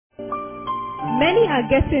Many are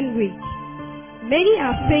getting rich, many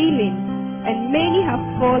are failing, and many have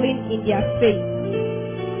fallen in their faith.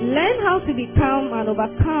 Learn how to become an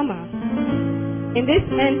overcomer in this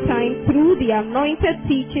end time through the anointed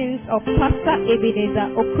teachings of Pastor Ebenezer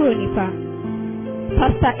Okronipa.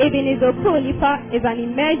 Pastor Ebenezer Okronipa is an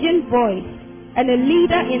emerging voice and a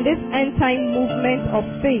leader in this end time movement of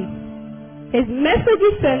faith. His message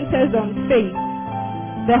centers on faith,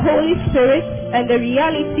 the Holy Spirit, and the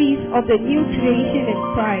realities of the new creation in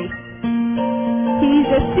Christ. He is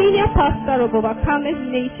a senior pastor of Overcomers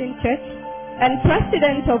Nation Church and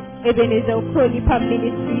president of Ebenezer Okronipa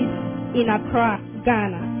Ministries in Accra,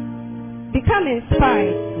 Ghana. Become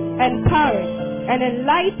inspired, empowered, and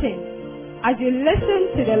enlightened as you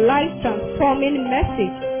listen to the life-transforming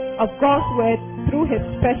message of God's Word through His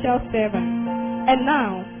special servant. And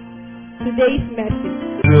now, today's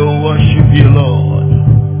message. We will worship you, Lord,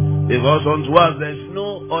 because unto us there is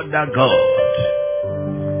no other God.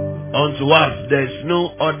 Unto us there is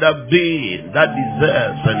no other being that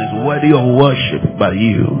deserves and is worthy of worship but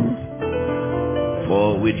you.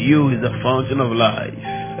 For with you is the fountain of life,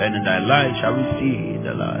 and in thy light shall we see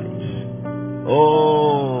the light.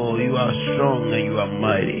 Oh, you are strong and you are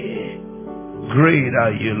mighty. Great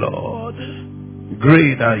are you, Lord.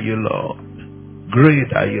 Great are you, Lord.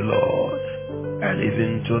 Great are you, Lord. And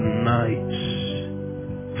even tonight,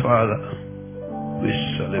 Father, we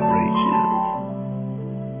celebrate you.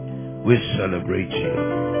 We celebrate you.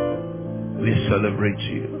 We celebrate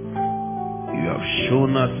you. You have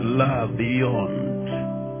shown us love beyond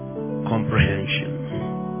comprehension.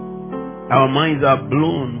 Our minds are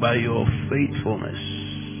blown by your faithfulness.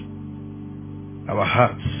 Our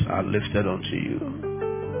hearts are lifted unto you,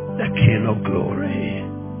 the King of glory.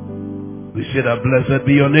 We say that blessed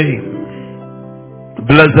be your name.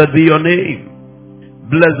 Blessed be your name.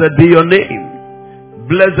 Blessed be your name.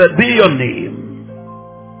 Blessed be your name.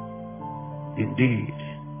 Indeed,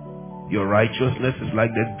 your righteousness is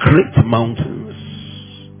like the great mountains,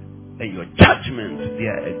 and your judgments, they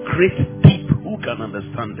are a great deep. Who can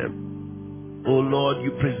understand them? O Lord,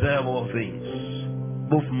 you preserve all things,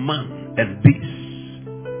 both man and beast.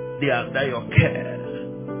 They are under your care.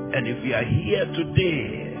 And if we are here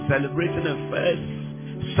today celebrating the first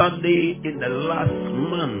Sunday in the last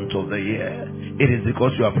month of the year, it is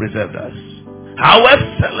because you have preserved us. How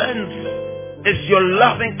excellent is your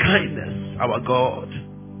loving kindness, our God.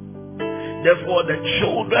 Therefore, the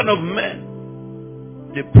children of men,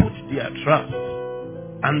 they put their trust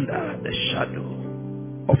under the shadow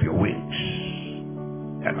of your wings.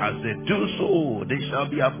 And as they do so, they shall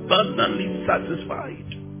be abundantly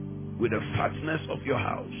satisfied with the fatness of your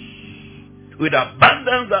house, with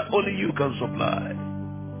abundance that only you can supply,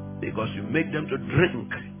 because you make them to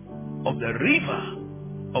drink of the river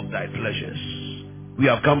of thy pleasures. We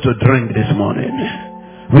have come to drink this morning.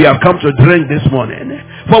 We have come to drink this morning.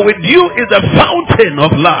 For with you is the fountain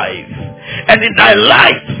of life, and in thy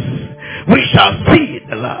light we shall see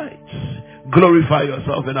the light. Glorify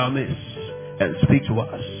yourself in our midst and speak to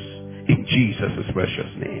us in Jesus'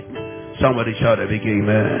 precious name. Somebody shout a big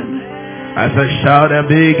amen. I said shout a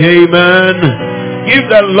big amen. Give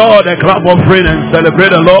the Lord a clap of praise and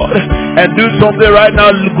celebrate the Lord. And do something right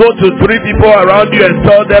now. Go to 3 people around you and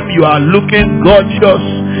tell them you are looking gorgeous.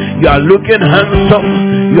 You are looking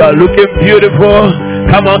handsome. You are looking beautiful.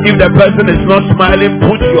 Come on, if the person is not smiling,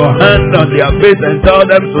 put your hand on their face and tell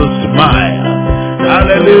them to smile.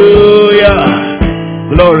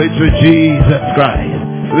 Hallelujah. Glory to Jesus Christ.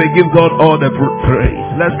 We give God all the praise.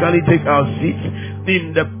 Let's kindly take our seats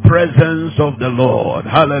in the presence of the Lord.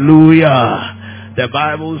 Hallelujah. The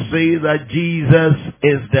Bible says that Jesus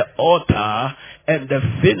is the author and the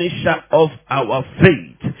finisher of our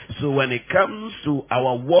faith. So when it comes to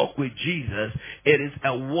our walk with Jesus, it is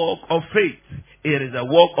a walk of faith. It is a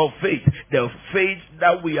walk of faith. The faith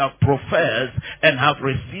that we have professed and have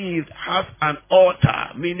received has an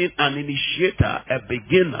author, meaning an initiator, a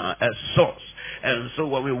beginner, a source. And so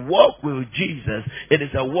when we walk with Jesus, it is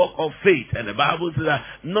a walk of faith. And the Bible says that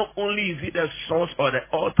not only is he the source or the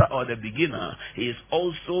author or the beginner, he is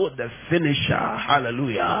also the finisher,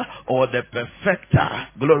 hallelujah, or the perfecter.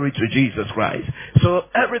 Glory to Jesus Christ. So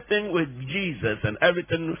everything with Jesus and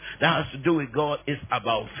everything that has to do with God is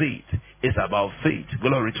about faith. It's about faith.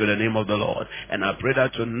 Glory to the name of the Lord. And I pray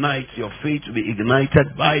that tonight your faith will be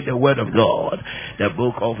ignited by the word of God. The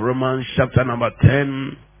book of Romans chapter number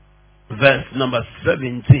 10. Verse number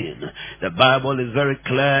 17. The Bible is very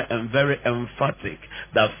clear and very emphatic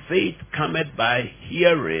that faith cometh by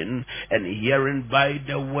hearing, and hearing by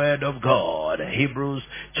the word of God. Hebrews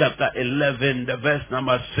chapter 11, the verse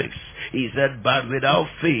number 6. He said, but without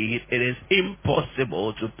faith it is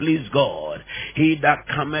impossible to please God. He that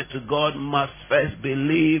cometh to God must first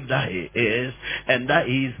believe that he is, and that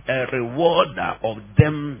he is a rewarder of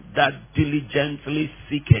them that diligently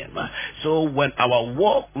seek him. So when our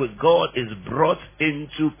walk with God is brought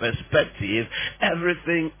into perspective,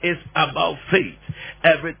 everything is about faith.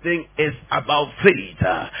 Everything is about faith.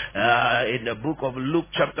 In the book of Luke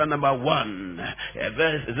chapter number 1,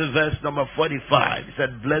 verse number 45, it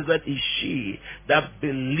said, blessed is she that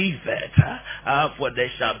believeth, for there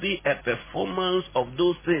shall be a performance of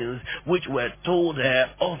those things which were told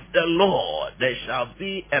her of the Lord. There shall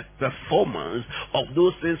be a performance of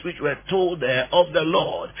those things which were told her of the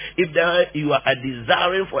Lord. If you are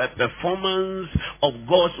desiring for a performance of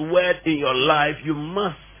God's word in your life, you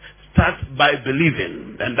must start by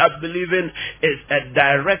believing, and that believing is a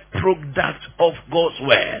direct product of God's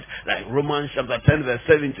word, like Romans chapter 10 verse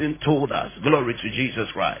 17 told us. Glory to Jesus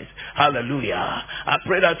Christ. Hallelujah. I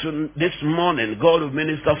pray that this morning God will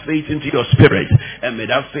minister faith into your spirit, and may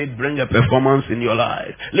that faith bring a performance in your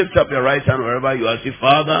life. Lift up your right hand wherever you are. Say,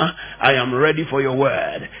 Father, I am ready for your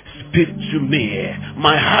word. Speak to me.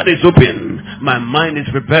 My heart is open. My mind is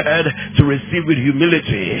prepared to receive with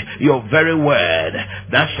humility your very word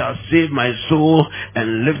that shall save my soul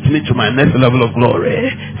and lift me to my next level of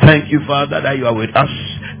glory. Thank you, Father, that you are with us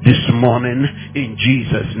this morning in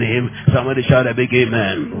Jesus' name. Somebody shout a big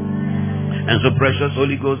amen. And so, precious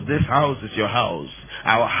Holy Ghost, this house is your house.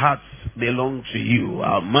 Our hearts belong to you.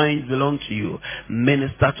 Our minds belong to you.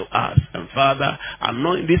 Minister to us. And Father,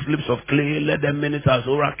 anoint these lips of clay. Let them minister as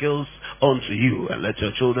oracles unto you. And let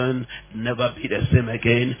your children never be the same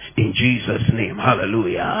again. In Jesus' name.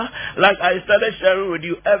 Hallelujah. Like I started sharing with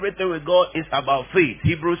you, everything with God is about faith.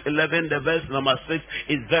 Hebrews 11, the verse number 6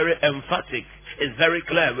 is very emphatic. It's very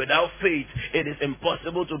clear. Without faith, it is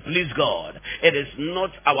impossible to please God. It is not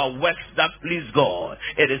our works that please God.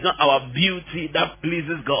 It is not our beauty that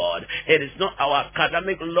pleases God. It is not our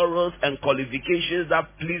academic laurels and qualifications that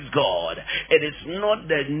please God. It is not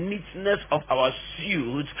the neatness of our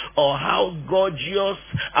suits or how gorgeous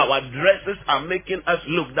our dresses are making us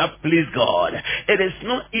look that please God. It is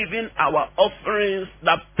not even our offerings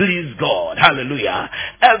that please God. Hallelujah.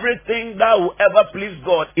 Everything that will ever please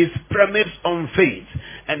God is premised on faith.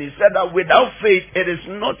 And he said that without faith it is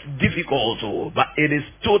not difficult, but it is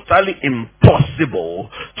totally impossible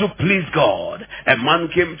to please God. A man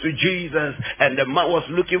came to Jesus, and the man was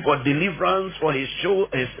looking for deliverance for his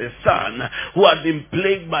son who had been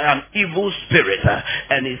plagued by an evil spirit.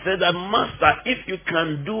 And he said that, Master, if you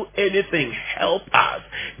can do anything, help us.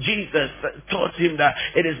 Jesus taught him that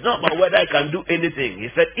it is not about whether I can do anything. He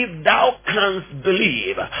said, if thou canst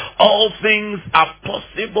believe, all things are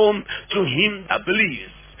possible to him that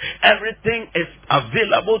believes. Everything is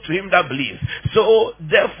available to him that believes. So,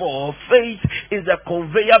 therefore, faith is a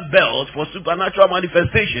conveyor belt for supernatural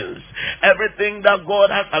manifestations. Everything that God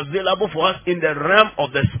has available for us in the realm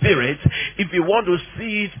of the spirit, if we want to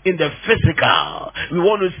see it in the physical, we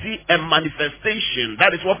want to see a manifestation.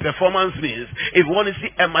 That is what performance means. If we want to see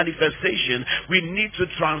a manifestation, we need to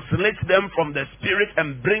translate them from the spirit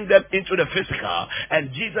and bring them into the physical.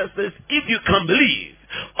 And Jesus says, if you can believe,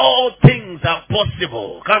 all things are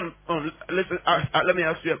possible. Come on, listen. Let me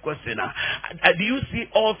ask you a question. Do you see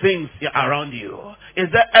all things around you? Is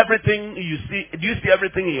that everything you see? Do you see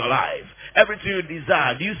everything in your life? Everything you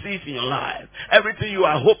desire, do you see it in your life? Everything you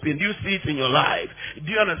are hoping, do you see it in your life?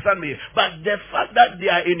 Do you understand me? But the fact that they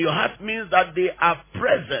are in your heart means that they are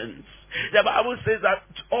present. The Bible says that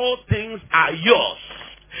all things are yours.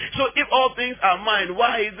 So if all things are mine,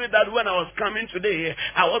 why is it that when I was coming today,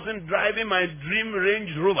 I wasn't driving my dream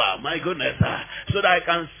Range Rover, my goodness, so that I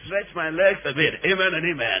can stretch my legs a bit? Amen and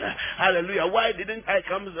amen. Hallelujah. Why didn't I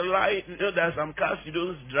come to the light? You know, there are some cars you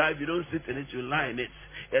don't drive, you don't sit in it, you lie in it.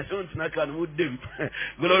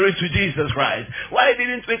 Glory to Jesus Christ. Why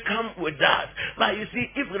didn't we come with that? But you see,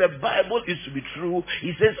 if the Bible is to be true,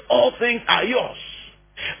 it says all things are yours.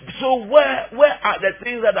 So where are the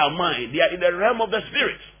things that are mine? They are in the realm of the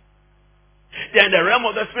spirit. They are in the realm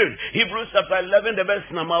of the spirit. Hebrews chapter 11, the verse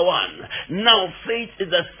number 1. Now faith is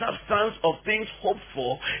the substance of things hoped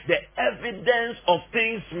for, the evidence of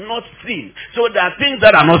things not seen. So there are things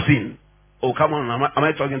that are not seen. Oh, come on, am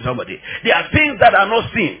I talking to somebody? There are things that are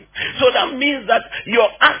not seen. So that means that your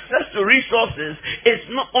access to resources is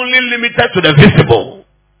not only limited to the visible.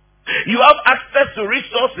 You have access to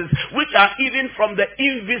resources which are even from the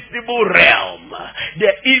invisible realm.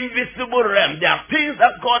 The invisible realm. There are things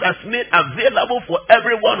that God has made available for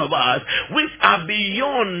every one of us which are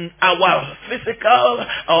beyond our physical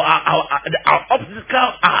or our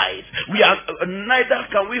optical eyes. Neither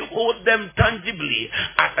can we hold them tangibly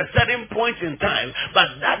at a certain point in time, but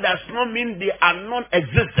that does not mean they are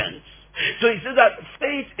non-existent. So he says that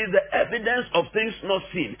faith is the evidence of things not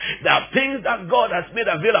seen. There are things that God has made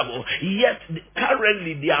available, yet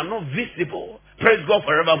currently they are not visible. Praise God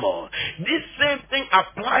forevermore. This same thing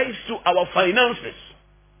applies to our finances.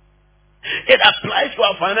 It applies to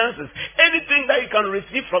our finances. Anything that you can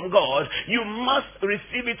receive from God, you must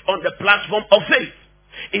receive it on the platform of faith.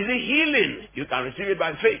 Is it healing? You can receive it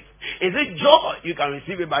by faith. Is it joy? You can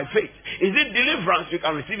receive it by faith. Is it deliverance? You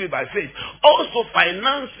can receive it by faith. Also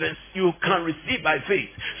finances, you can receive by faith.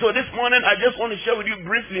 So this morning, I just want to share with you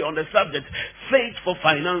briefly on the subject, faith for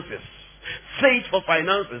finances. Faith for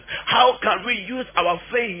finances. How can we use our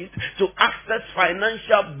faith to access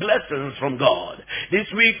financial blessings from God? This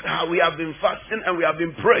week we have been fasting and we have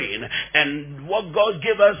been praying, and what God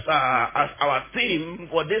gave us as our theme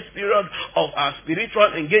for this period of our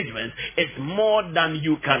spiritual engagement is more than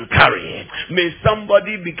you can carry. May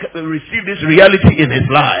somebody receive this reality in his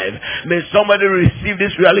life. May somebody receive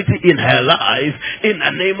this reality in her life in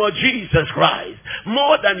the name of Jesus Christ.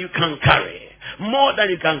 More than you can carry. More than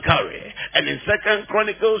you can carry. And in 2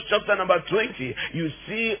 Chronicles chapter number 20, you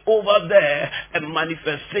see over there a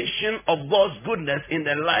manifestation of God's goodness in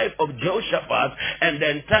the life of Jehoshaphat and the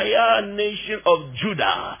entire nation of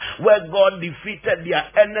Judah, where God defeated their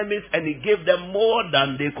enemies and he gave them more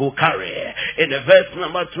than they could carry. In the verse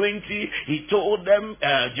number 20, he told them,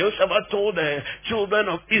 Jehoshaphat told the children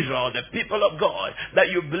of Israel, the people of God, that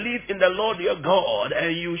you believe in the Lord your God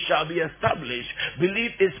and you shall be established.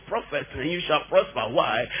 Believe his prophets and you shall prosper.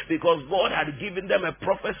 Why? Because God had given them a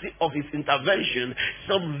prophecy of his intervention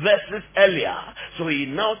some verses earlier. So he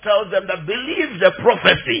now tells them that believe the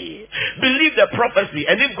prophecy. Believe the prophecy.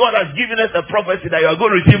 And if God has given us a prophecy that you are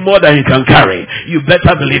going to receive more than you can carry, you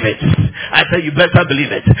better believe it. I say you better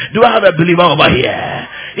believe it. Do I have a believer over here?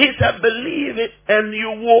 He said believe it and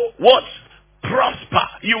you will what? Prosper.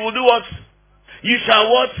 You will do what? You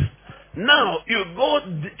shall what? Now, you go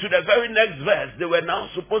to the very next verse. They were now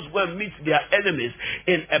supposed to go and meet their enemies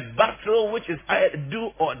in a battle which is either do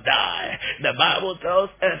or die. The Bible tells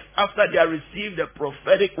us after they received the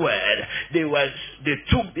prophetic word, they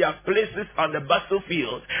took their places on the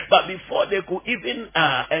battlefield. But before they could even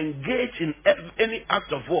engage in any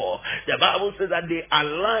act of war, the Bible says that they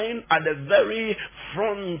aligned at the very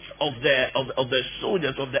front of the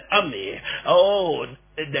soldiers of the army. Oh,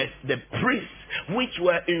 the priests which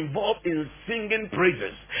were involved in singing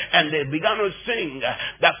praises, and they began to sing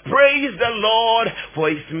that praise the Lord for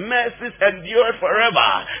his mercies endure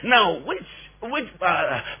forever. Now, which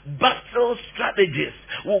battle strategies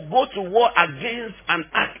will go to war against an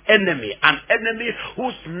enemy who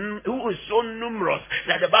is so numerous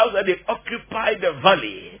that the Bible says they occupy the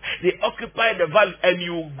valley. They occupy the valley, and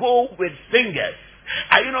you go with singers.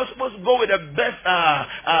 Are you not supposed to go with the best,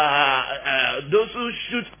 those who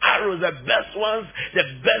shoot arrows, the best ones, the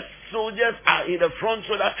best soldiers are in the front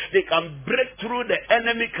so that they can break through the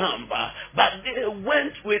enemy camp? But they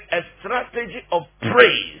went with a strategy of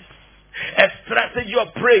praise. A strategy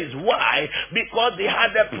of praise. Why? Because they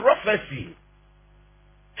had a prophecy.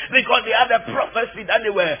 Because they had a prophecy that they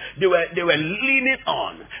were leaning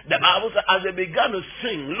on. The Bible says as they began to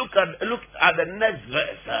sing, look at the next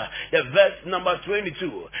verse, the verse number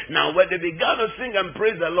 22. Now when they began to sing and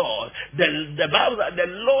praise the Lord, the Bible says the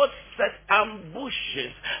Lord set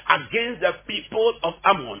ambushes against the people of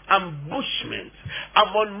Ammon, ambushments,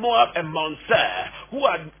 Ammon, Moab, and Mount Seir, who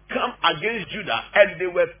had come against Judah, and they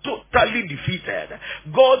were totally defeated.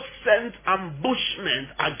 God sent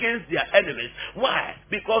ambushments against their enemies. Why?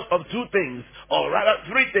 Because of two things, or rather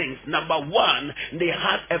three things. Number one, they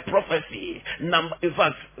had a prophecy. In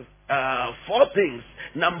fact, four things.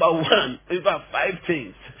 Number one, in fact, five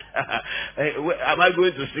things. Am I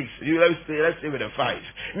going to six? Let's stay with the five.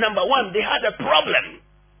 Number one, they had a problem.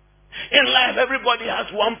 In life, everybody has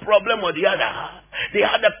one problem or the other. They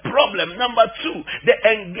had a problem. Number two,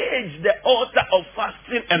 they engaged the altar of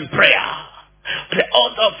fasting and prayer. The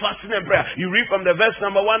altar of fasting and prayer. You read from the verse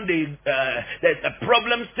number 1, there's a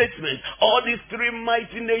problem statement. All these three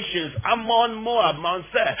mighty nations, Ammon, Moab, Mount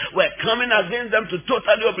Seir, were coming against them to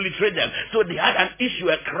totally obliterate them. So they had an issue,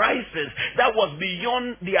 a crisis that was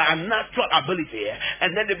beyond their natural ability.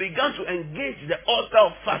 And then they began to engage the altar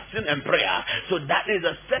of fasting and prayer. So that is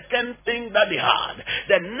the second thing that they had.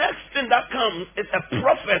 The next thing that comes is a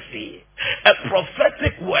prophecy. A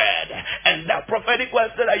prophetic word. And that prophetic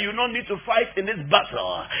word said that you don't need to fight in this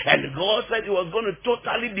battle. And God said he was going to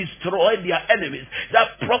totally destroy their enemies.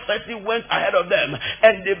 That prophecy went ahead of them.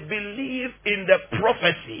 And they believed in the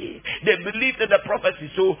prophecy. They believed in the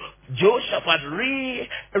prophecy. So Jehoshaphat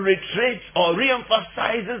reiterates or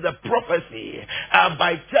re-emphasizes the prophecy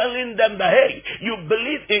by telling them that, hey, you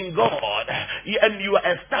believe in God and you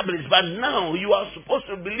are established, but now you are supposed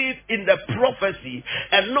to believe in the prophecy,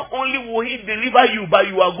 and not only will he deliver you, but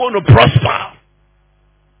you are going to prosper.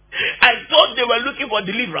 I thought they were looking for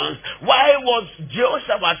deliverance. Why was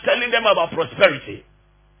Jehoshaphat telling them about prosperity?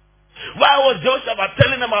 Why was Jehoshaphat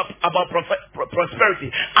telling them about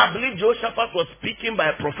prosperity? I believe Jehoshaphat was speaking by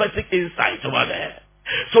a prophetic insight over there.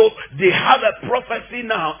 So they have a prophecy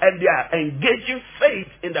now and they are engaging faith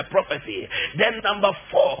in the prophecy. Then number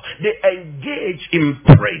 4, they engage in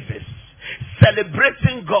praises.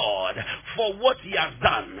 Celebrating God for what he has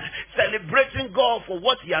done. Celebrating God for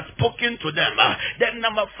what he has spoken to them. Then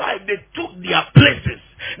number 5, they took their places.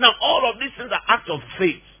 Now all of these things are acts of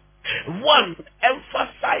faith. 1,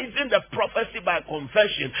 emphasizing the prophecy by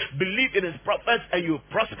confession. Believe in his prophets and you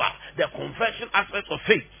prosper. The confession aspect of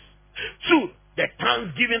faith. 2, the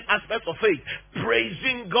thanksgiving aspect of faith.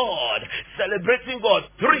 Praising God. Celebrating God.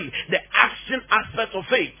 3, the action aspect of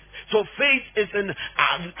faith. So faith is in,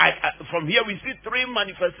 from here we see 3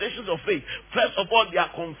 manifestations of faith. First of all, their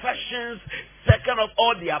confessions. Second of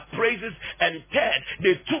all, their praises. And third,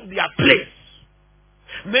 they took their place.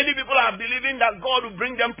 Many people are believing that God will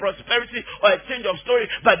bring them prosperity or a change of story,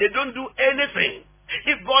 but they don't do anything.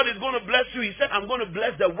 If God is going to bless you, he said, I'm going to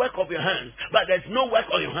bless the work of your hands. But there's no work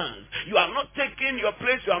on your hands. You are not taking your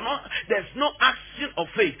place. There's no action of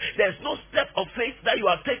faith. There's no step of faith that you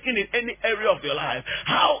are taking in any area of your life.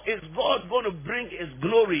 How is God going to bring his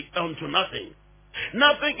glory unto nothing?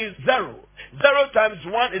 Nothing is 0. 0 times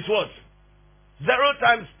 1 is what? 0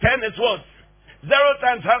 times 10 is what? 0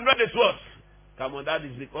 times 100 is what? Come on, that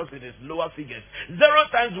is because it is lower figures. 0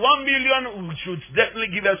 times 1 million should definitely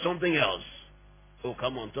give us something else. Oh,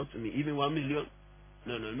 come on, talk to me. Even 1 million?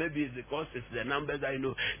 No, maybe it's because it's the numbers I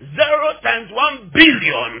know. 0 times 1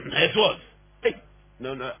 billion is what? Hey,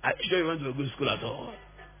 no, are you sure you went to a good school at all?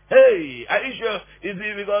 Hey, are you sure? Is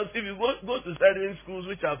it because if you go to certain schools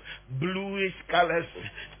which have bluish colors,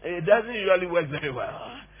 it doesn't usually work very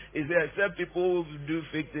well. Is there except people who do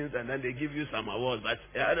fake things and then they give you some awards, but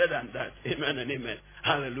other than that, amen and amen.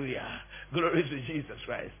 Hallelujah. Glory to Jesus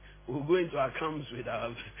Christ. We'll go into our camps with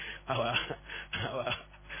our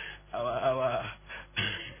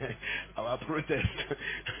protest.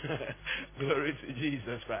 Glory to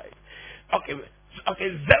Jesus Christ. Okay, 0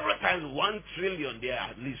 times 1 trillion there,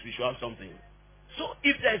 at least we should have something. So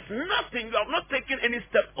if there's nothing, you have not taken any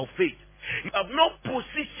step of faith. You have not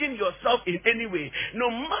positioned yourself in any way.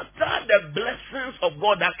 No matter the blessings of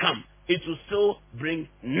God that come, it will still bring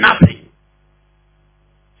nothing.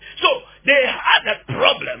 So they had a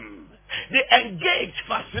problem. They engaged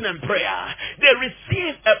fasting and prayer. They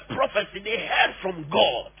received a prophecy. They heard from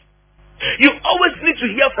God. You always need to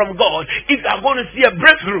hear from God if you are going to see a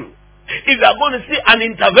breakthrough. If you are going to see an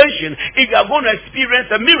intervention. If you are going to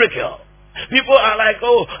experience a miracle. People are like,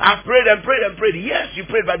 oh, I've prayed and prayed and prayed. Yes, you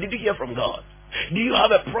prayed, but did you hear from God? Do you have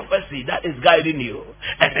a prophecy that is guiding you?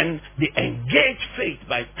 And then they engage faith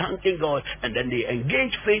by thanking God, and then they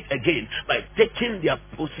engage faith again by taking their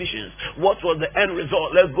positions. What was the end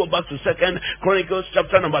result? Let's go back to 2 Chronicles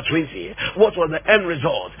chapter number 20. What was the end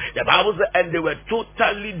result? The Bible said, and they were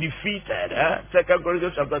totally defeated. 2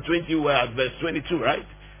 Chronicles chapter 20, we're at verse 22, right?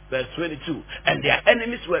 Verse 22. And their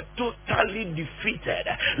enemies were totally defeated.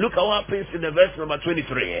 Look at what happens in the verse number 23.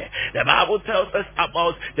 The Bible tells us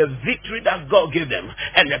about the victory that God gave them.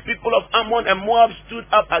 And the people of Ammon and Moab stood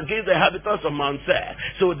up against the inhabitants of Mount Seir.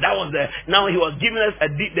 So that was now he was giving us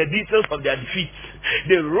the details of their defeat.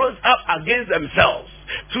 They rose up against themselves.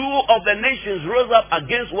 2 of the nations rose up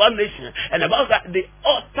against one nation. And about that, they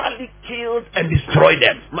utterly killed and destroyed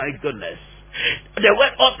them. My goodness. The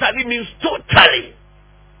word utterly means totally.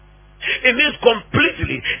 It means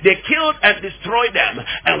completely. They killed and destroyed them.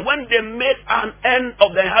 And when they made an end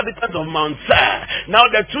of the inhabitants of Mount Seir, now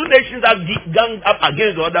the 2 nations that ganged up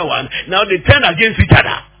against the other one, now they turn against each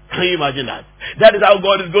other. Can you imagine that? That is how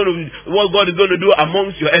God is going to, what God is going to do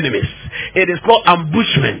amongst your enemies. It is called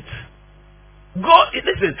ambushment. God,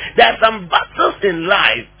 listen, there are some battles in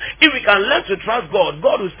life. If we can learn to trust God,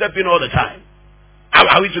 God will step in all the time.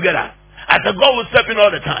 Are we together? I said God will step in all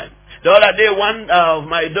the time. The other day, one of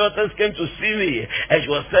my daughters came to see me, and she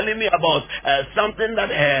was telling me about something that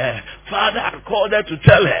her father had called her to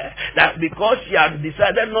tell her, that because she had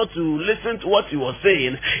decided not to listen to what he was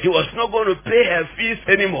saying, he was not going to pay her fees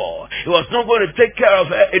anymore. He was not going to take care of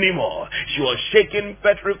her anymore. She was shaking,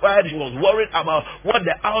 petrified. She was worried about what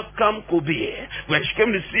the outcome could be. When she came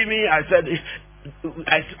to see me, I said,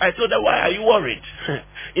 I told her, why are you worried?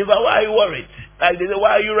 In fact, why are you worried? Like they said,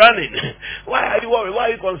 why are you running? Why are you worried? Why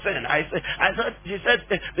are you concerned? She said,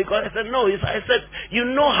 because I said, no. I said, you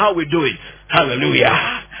know how we do it.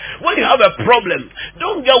 Hallelujah. When you have a problem,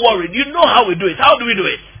 don't get worried. You know how we do it. How do we do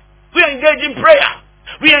it? We engage in prayer.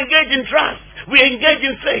 We engage in trust. We engage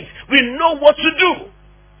in faith. We know what to do.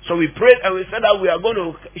 So we prayed and we said that we are going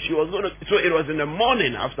to, so it was in the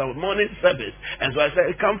morning after morning service. And so I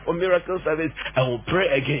said, come for miracle service and we'll pray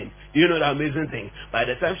again. You know the amazing thing. By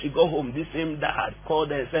the time she got home, this same dad called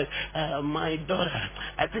her and said, my daughter,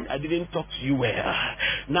 I think I didn't talk to you well.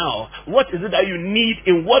 Now, what is it that you need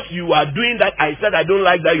in what you are doing that I said I don't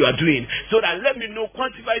like that you are doing? So that let me know,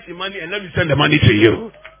 quantify the money and let me send the money to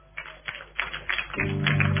you.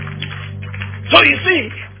 So you see,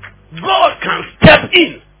 God can step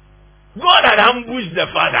in. God had ambushed the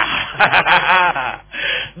father.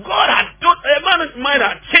 God had a man's mind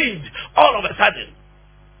had changed all of a sudden.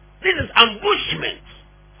 This is ambushment.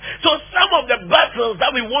 So some of the battles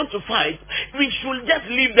that we want to fight, we should just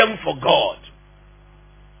leave them for God.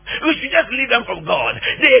 We should just leave them from God.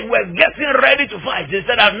 They were getting ready to fight. They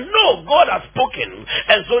said, no, God has spoken.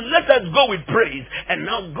 And so let us go with praise. And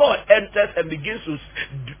now God enters and begins to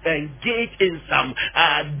engage in some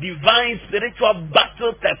divine spiritual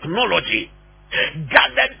battle technology.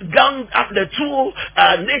 Gang up the two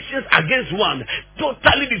nations against one,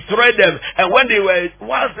 totally destroyed them. And when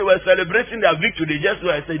whilst they were celebrating their victory, they just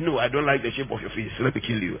were and said, no, I don't like the shape of your face. Let me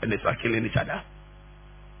kill you. And they start killing each other.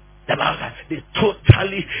 They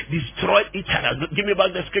totally destroyed each other. Give me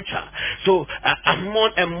back the scripture. So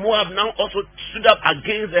Ammon and Moab now also stood up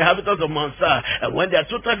against the inhabitants of Mount Seir. And when they are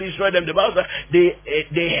totally destroyed them, the Bible says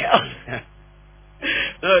they held.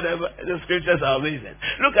 The scriptures are amazing.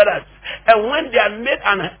 Look at that. And when they had made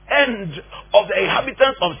an end of the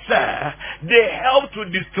inhabitants of Seir, they helped to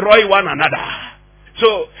destroy one another.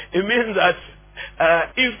 So it means that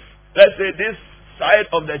if, let's say, this side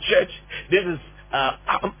of the church, this is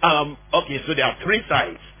okay, so there are three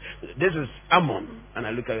sides. This is Ammon, and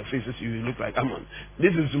I look at your faces, you look like Ammon.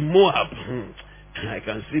 This is Moab. I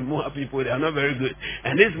can see Moab people, they are not very good.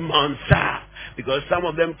 And this is Mount Seir, because some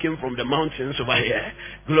of them came from the mountains over here.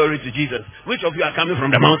 Glory to Jesus. Which of you are coming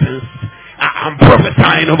from the mountains? I'm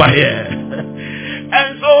prophesying over here.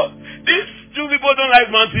 And so these two people don't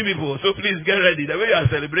like mountain people, so please get ready. The way you are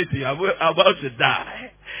celebrating, you are about to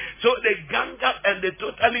die. So they gang up and they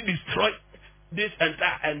totally destroyed this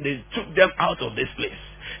entire, and they took them out of this place.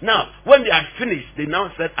 Now, when they had finished, they now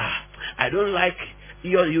said, I don't like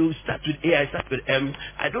you start with A, I start with M.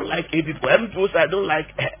 I don't like A people. M people say I don't like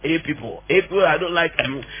A people. A people I don't like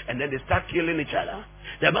M. And then they start killing each other.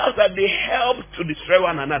 The Bible said they helped to destroy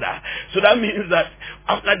one another. So that means that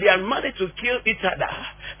after they had managed to kill each other,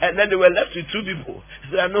 and then they were left with two people,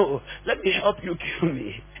 they said, no, let me help you kill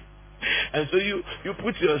me. And so you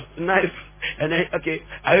put your knife and then, okay,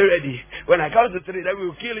 are you ready? When I count to three, then we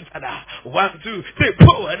will kill each other. 1, 2, 3,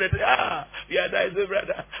 4, and then yeah, that is it,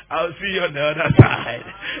 brother. I'll see you on the other side.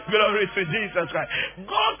 Glory to Jesus Christ.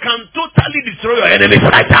 God can totally destroy your enemies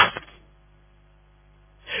like that.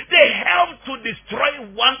 They help to destroy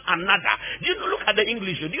one another. Do you look at the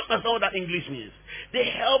English? Do you understand what that English means? They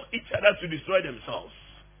help each other to destroy themselves.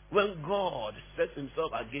 When God sets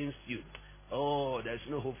himself against you, oh, there's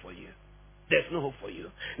no hope for you. There's no hope for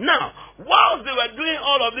you. Now, whilst they were doing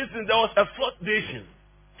all of these things, there was a fourth nation.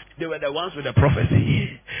 They were the ones with the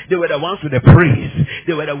prophecy. They were the ones with the praise.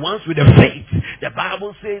 They were the ones with the faith. The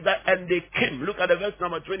Bible says that, and they came. Look at the verse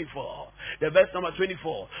number 24. The verse number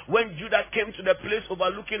 24. When Judah came to the place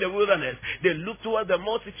overlooking the wilderness, they looked toward the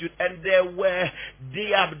multitude, and there were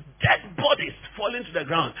their dead bodies falling to the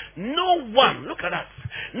ground. No one, look at that,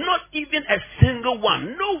 not even a single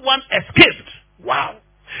one. No one escaped. Wow.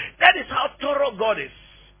 That is how thorough God is.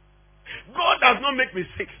 God does not make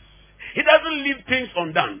mistakes. He doesn't leave things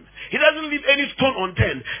undone. He doesn't leave any stone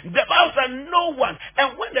unturned. The Bible says no one.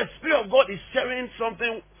 And when the Spirit of God is sharing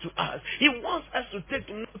something to us, He wants us to take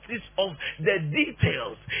notice of the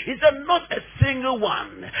details. He said not a single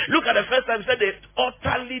one. Look at the first time. He said they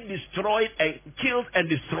utterly destroyed and killed and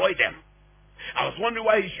destroyed them. I was wondering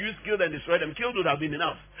why he should use killed and destroyed them. Killed would have been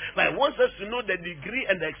enough. But he wants us to know the degree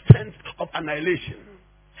and the extent of annihilation.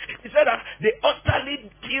 He said that they utterly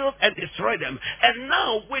killed and destroyed them. And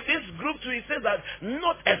now with this group too, he says that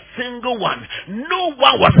not a single one, no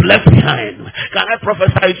one was left behind. Can I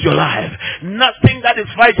prophesy to your life? Nothing that is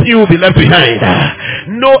fighting you will be left behind.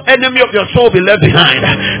 No enemy of your soul will be left behind.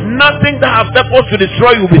 Nothing that has purpose to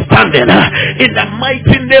destroy you will be standing. In the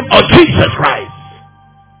mighty name of Jesus Christ.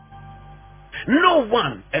 No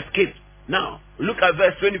one escaped. Now, Look at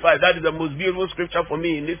verse 25. That is the most beautiful scripture for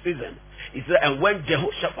me in this season. He said, and when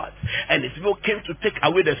Jehoshaphat and his people came to take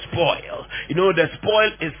away the spoil, you know, the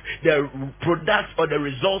spoil is the product or the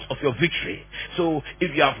result of your victory. So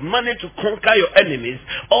if you have managed to conquer your enemies,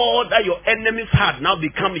 all that your enemies had now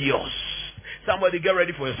become yours. Somebody get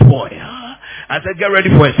ready for a spoil. I said, get ready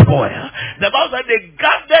for a spoil. The Bible said they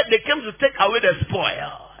gathered, they came to take away the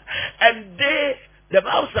spoil. And the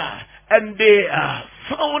Bible said, and they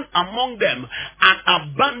found among them an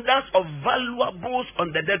abundance of valuables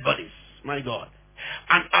on the dead bodies. My God.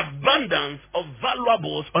 An abundance of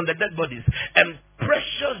valuables on the dead bodies and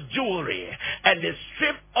precious jewelry. And they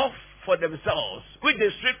stripped off for themselves, which they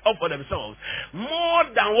stripped off for themselves, more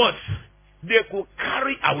than what they could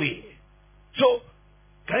carry away. So,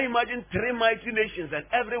 can you imagine 3 mighty nations and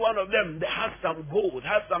every one of them, they had some gold,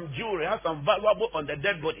 had some jewelry, had some valuable on the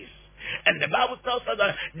dead bodies. And the Bible tells us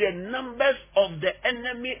that the numbers of the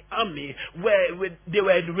enemy army were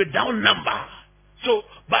without number. So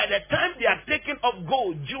by the time they are taking off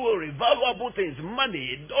gold, jewelry, valuable things,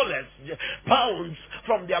 money, dollars, pounds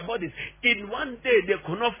from their bodies, in one day they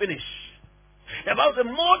could not finish. The Bible said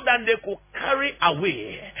more than they could carry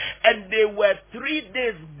away. And they were 3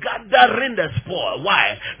 days gathering the spoil.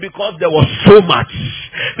 Why? Because there was so much.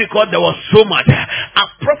 Because there was so much. I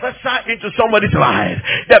prophesy into somebody's life.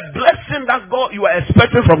 The blessing that God you are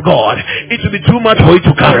expecting from God, it will be too much for you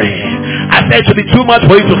to carry. I said it will be too much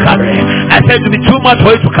for you to carry. I said it will be too much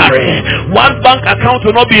for you to carry. One bank account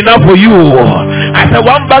will not be enough for you. I said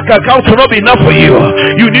one bank account will not be enough for you.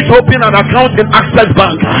 You need to open an account in Access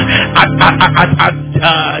Bank, at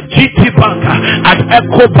GT Bank, at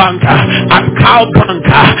Echo Bank, at Cow Bank,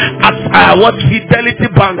 at Fidelity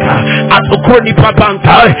Bank, at Okronipa Bank.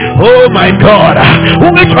 Oh my God.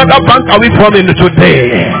 Which other bank are we from in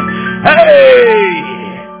today? Hey!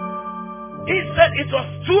 He said it was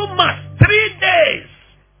too much. 3 days.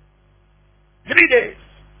 3 days.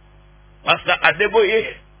 Pastor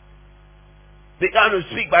Adeboye began to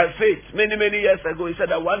speak by faith many years ago. He said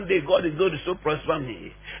that one day God is going to so prosper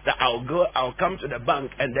me that I'll come to the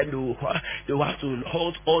bank and then they will have to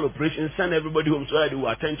halt all operations, send everybody home so that they will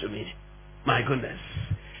attend to me. My goodness.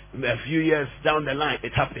 A few years down the line,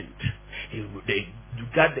 it happened.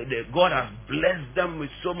 God has blessed them with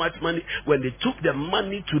so much money. When they took the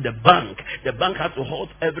money to the bank had to halt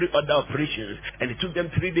every other operation, and it took them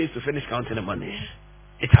 3 days to finish counting the money.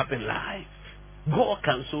 It happened live. God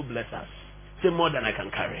can so bless us. Say more than I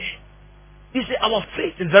can carry. You see, our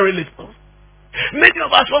faith is very little. Many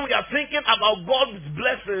of us, when we are thinking about God's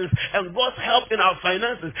blessings and God's help in our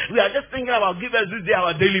finances, we are just thinking about give us this day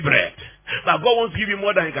our daily bread. But God wants to give you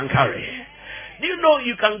more than you can carry. Do you know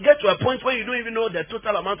you can get to a point where you don't even know the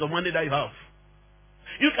total amount of money that you have?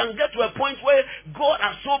 You can get to a point where God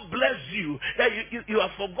has so blessed you that you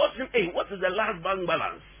have forgotten, hey, what is the last bank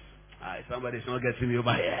balance? Somebody's not getting me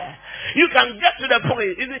over here. You can get to the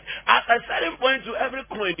point, at a certain point to every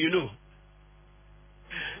coin, you know.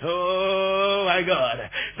 Oh my God.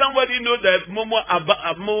 Somebody knows the Momo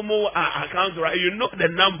account, right? You know the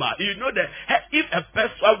number. You know if a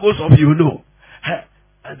person goes off, you know.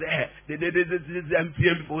 And the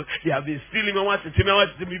MTN people, they have been stealing me,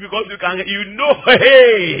 because you know,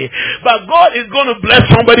 hey. But God is going to bless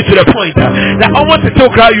somebody to the point that almost a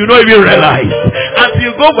token you don't even realize. Until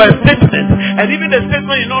you go for a statement, and even the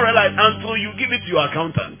statement you don't realize until you give it to your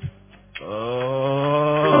accountant.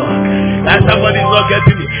 Oh, that somebody is not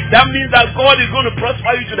getting me. That means that God is going to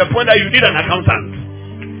prosper you to the point that you need an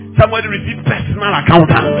accountant. Somebody receive personal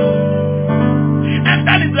accountant. And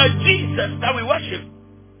that is the Jesus that we worship.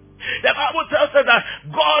 The Bible tells us that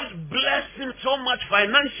God blessed him so much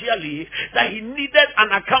financially that he needed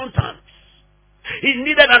an accountant. He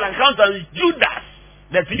needed an accountant, Judas,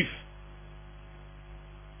 the thief.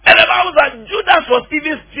 And the Bible says Judas was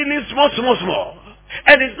even stealing small.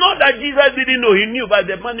 And it's not that Jesus didn't know, he knew, but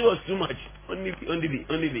the money was too much. Only be.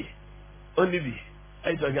 What are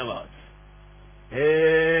you talking about?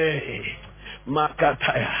 Hey,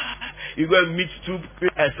 Makataya. You go and meet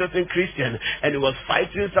a certain Christian and he was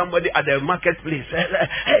fighting somebody at the marketplace.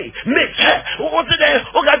 Hey, mate, what's it there?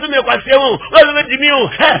 Who got to me a question?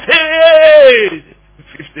 Hey,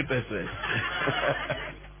 50 pesos.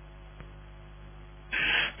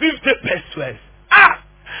 50 pesos.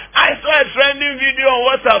 I saw a trending video on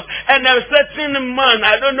WhatsApp and a certain man,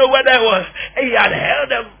 I don't know what that was, he had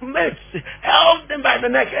held a mate, held him by the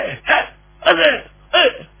neck. Hey,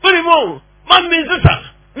 put him on. Mommy, sister.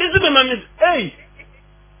 Hey,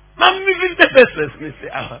 mommy, 50 pesos.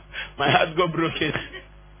 My heart got broken.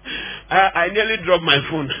 I nearly dropped my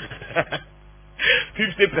phone.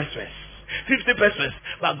 50 pesos. 50 pesos.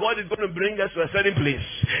 But God is going to bring us to a certain place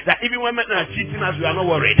that even when men are cheating us, we are not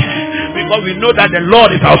worried. Because we know that the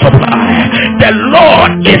Lord is our supply. The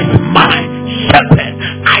Lord is my shepherd.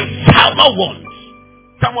 I shall not want.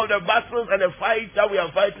 Some of the battles and the fights that we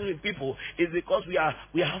are fighting with people is because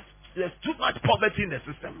there's too much poverty in the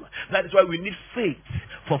system. That is why we need faith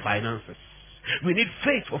for finances. We need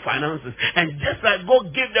faith for finances. And just like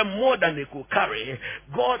God gave them more than they could carry,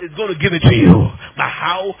 God is going to give it to you. But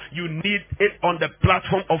how? You need it on the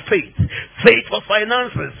platform of faith. Faith for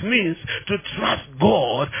finances means to trust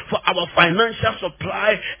God for our financial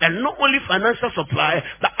supply, and not only financial supply,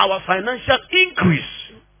 but our financial increase.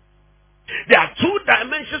 There are two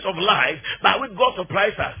dimensions of life by which God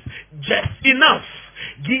supplies us. Just enough.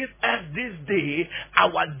 Give us this day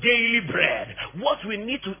our daily bread. What we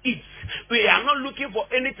need to eat. We are not looking for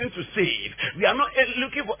anything to save. We are not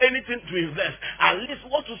looking for anything to invest. At least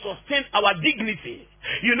what to sustain our dignity.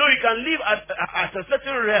 You know, you can live at a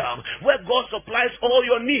certain realm where God supplies all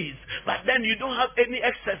your needs, but then you don't have any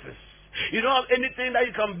excesses. You don't have anything that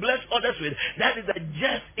you can bless others with. That is a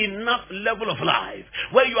just enough level of life.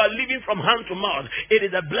 Where you are living from hand to mouth. It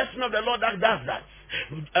is a blessing of the Lord that does that.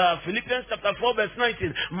 Philippians chapter 4 verse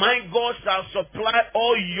 19. My God shall supply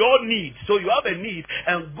all your needs. So you have a need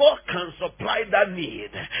and God can supply that need.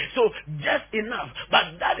 So just enough.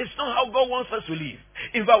 But that is not how God wants us to live.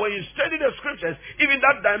 In fact, when you study the scriptures, even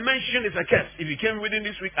that dimension is a curse. If you came within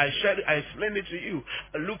this week, I explained it to you.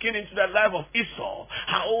 Looking into the life of Esau,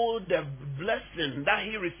 how the blessing that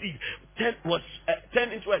he received was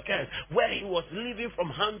turned into a curse, where he was living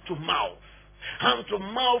from hand to mouth. Hand to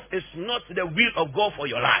mouth is not the will of God for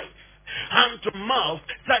your life. Hand to mouth,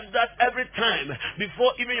 such that every time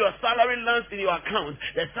before even your salary lands in your account,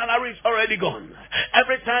 the salary is already gone.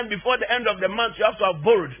 Every time before the end of the month, you have to have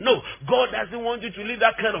borrowed. No, God doesn't want you to live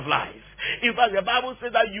that kind of life. In fact, the Bible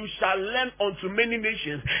says that you shall lend unto many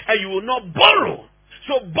nations and you will not borrow.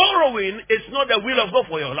 So borrowing is not the will of God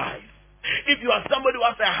for your life. If you are somebody who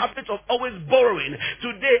has a habit of always borrowing,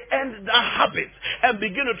 today end that habit and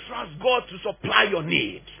begin to trust God to supply your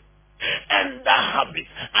needs. End that habit.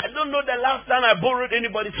 I don't know the last time I borrowed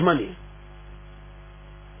anybody's money.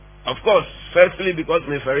 Of course, firstly because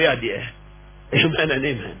my career dear. Amen and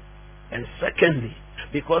amen. And secondly,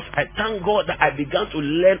 because I thank God that I began to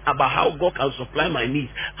learn about how God can supply my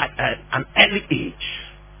needs at an early age.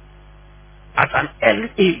 At an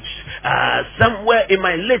early age, somewhere in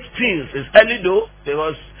my late teens. It's early though,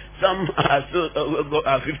 because some are still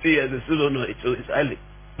 50 years and still don't know it, so it's early.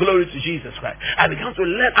 Glory to Jesus Christ. I began to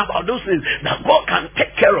learn about those things, that God can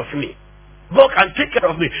take care of me. God can take care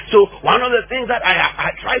of me. So one of the things that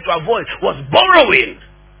I tried to avoid was borrowing.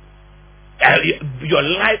 Your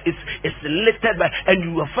life is littered by, and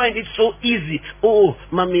you will find it so easy. Oh,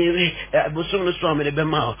 mommy,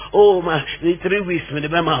 oh, my 3 weeks,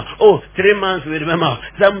 oh, 3 months,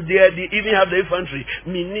 some there they even have the infantry.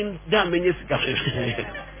 Meaning that many.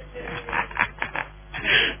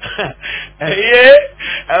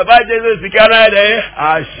 About Jesus,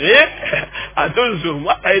 I don't know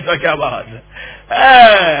what are you talking about.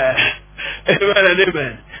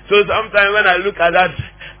 Amen. So sometimes when I look at that,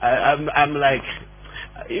 I'm like,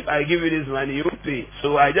 if I give you this money, you pay.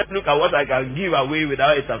 So I just look at what I can give away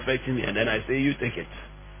without it affecting me, and then I say, you take it.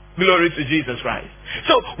 Glory to Jesus Christ.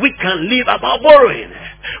 So we can live about borrowing.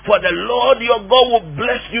 For the Lord your God will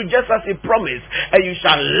bless you just as he promised, and you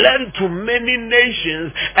shall lend to many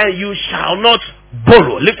nations, and you shall not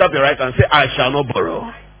borrow. Lift up your right hand and say, I shall not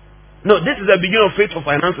borrow. No, this is the beginning of faith for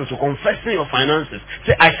finances. So confessing your finances.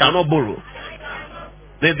 Say, I shall not borrow.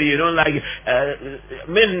 Maybe you don't like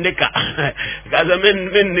men nika. Because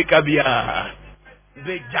men nika biya.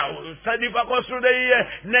 Be down. Sadi pa kosu de ye.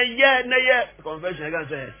 Na ye. Confession again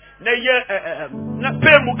say. Na ye. Na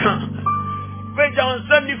pay muka. Be down.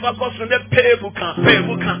 Sadi pa kosu de pay muka.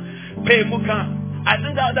 I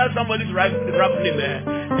think that's somebody's right name.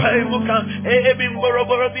 Pay muka. Ebin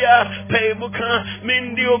boro bia. Pay muka.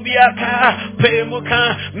 Mindi obiaka. Pay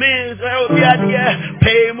muka. Means obiadia.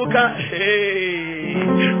 Pay muka.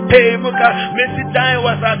 Pay muka. Messi time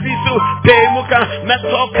was a pisu. Pay muka.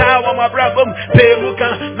 Metoka wa mabrabum. Pay muka.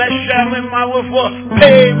 Meshame mawofo.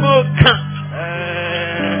 Pay muka.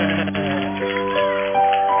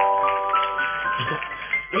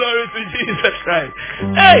 Glory to Jesus Christ.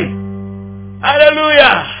 Hey.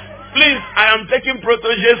 Hallelujah. Please, I am taking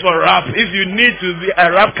proteges for rap. If you need to be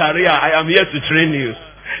a rap career, I am here to train you.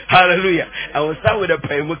 Hallelujah. I will start with a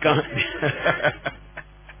paymuka.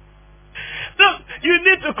 Look, you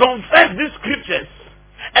need to confess these scriptures.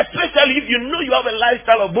 Especially if you know you have a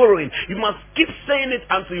lifestyle of borrowing. You must keep saying it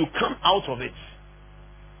until you come out of it.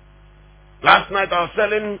 Last night I was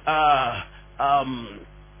telling, I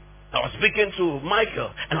was speaking to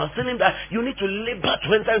Michael, and I was telling him that you need to labor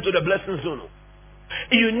to enter into the blessing zone.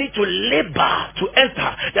 You need to labor to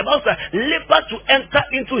enter. The Bible says, labor to enter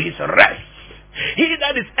into his rest. He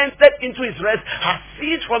that is entered into his rest has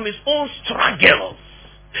ceased from his own struggles.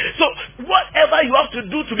 So whatever you have to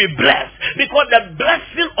do to be blessed, because the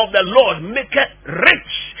blessing of the Lord maketh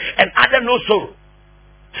rich and addeth no sorrow.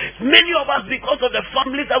 Many of us, because of the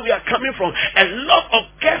families that we are coming from, a lot of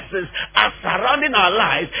curses are surrounding our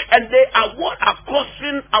lives, and they are what are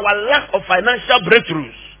causing our lack of financial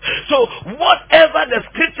breakthroughs. So whatever the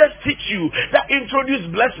scriptures teach you that introduce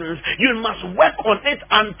blessings, you must work on it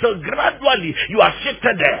until gradually you are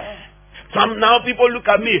shifted there. Some now people look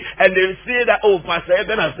at me and they say that, oh, Pastor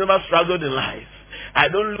Eben has never struggled in life. I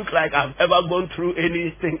don't look like I've ever gone through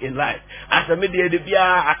anything in life. As a media,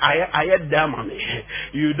 I had damn on me.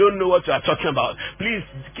 You don't know what you are talking about. Please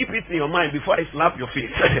keep it in your mind before I slap your face.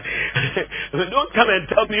 Don't come and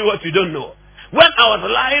tell me what you don't know. When I was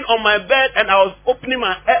lying on my bed and I was opening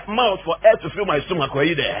my mouth for air to fill my stomach, were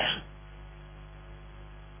you there?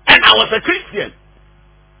 And I was a Christian.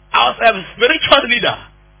 I was a spiritual leader,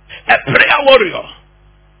 a prayer warrior.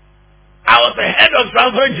 I was the head of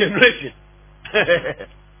Transform Generation.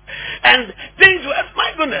 And things were,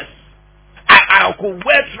 my goodness, I could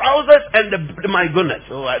wear trousers and my goodness.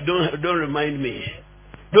 Oh, don't remind me.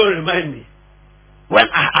 Don't remind me. When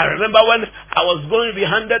I remember when I was going to be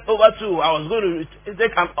handed over to, I was going to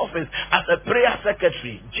take an office as a prayer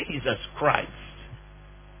secretary. Jesus Christ.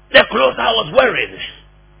 The clothes I was wearing,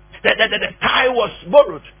 the tie was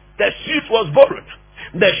borrowed, the suit was borrowed,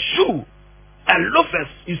 the shoe and loafers,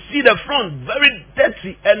 you see the front very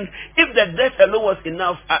dirty, and if the dirt alone was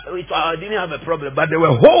enough, I didn't have a problem, but there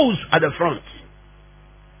were holes at the front.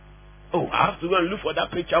 Oh, I have to go and look for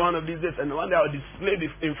that picture one of these days, and one day I'll display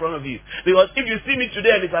it in front of you. Because if you see me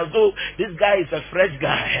today and it's as though this guy is a fresh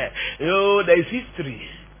guy, there is history.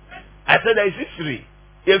 I said there is history.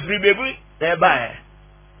 Every baby, they buy.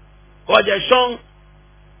 What you song?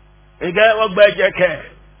 You get what by Jack?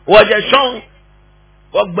 What you song?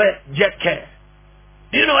 What by Jack?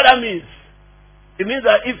 Do you know what that means? It means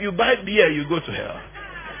that if you buy beer, you go to hell.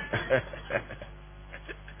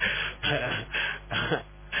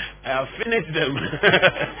 I have finished them.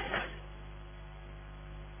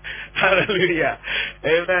 Hallelujah.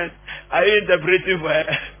 Amen. Are you interpreting for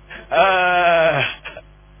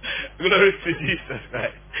glory to Jesus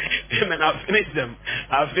Christ. Amen. I've finished them.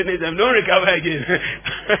 Don't recover again.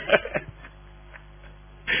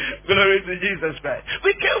 Glory to Jesus Christ.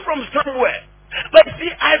 We came from somewhere. But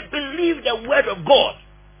see, I believe the word of God.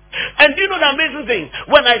 And do you know the amazing thing?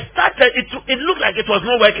 When I started, it looked like it was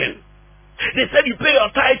not working. They said you pay your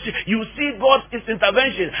tithes, you see God's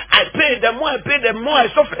intervention. I paid, the more I paid, the more I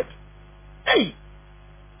suffered. Hey,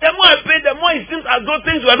 the more I paid, the more it seems as though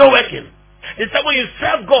things were not working. They said when you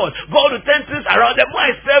serve God, God will turn things around. The more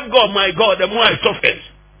I serve God, my God, the more I suffered.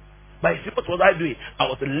 But see, what was I doing? I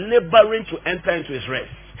was laboring to enter into his rest.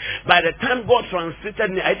 By the time God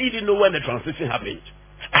transited me, I didn't know when the transition happened.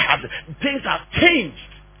 Things have changed.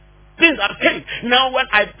 Things have changed. Now when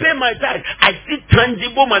I pay my tithe, I see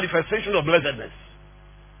tangible manifestation of blessedness.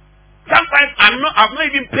 Sometimes I've not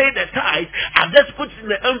even paid the tithe. I've just put it in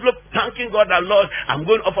the envelope, thanking God that Lord, I'm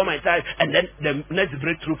going to offer my tithe, and then the next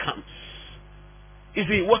breakthrough comes. You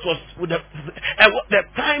see, what was the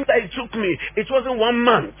time that it took me? It wasn't 1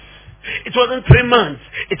 month. It wasn't 3 months.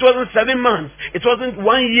 It wasn't 7 months. It wasn't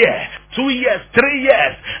 1 year, 2 years, 3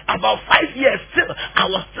 years, about 5 years. Still, I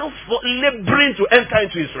was still laboring to enter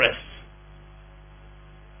into his rest.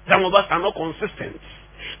 Some of us are not consistent.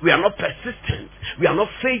 We are not persistent. We are not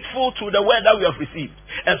faithful to the word that we have received.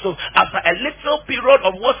 And so, after a little period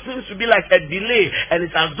of what seems to be like a delay, and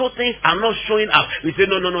it's as though things are not showing up, we say,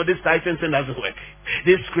 no, this Titan thing doesn't work.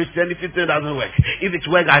 This Christianity thing doesn't work. If it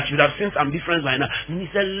worked, I should have seen some difference by now. And he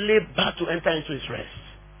said, labor to enter into his rest.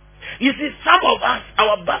 You see, some of us,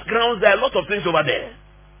 our backgrounds, there are a lot of things over there.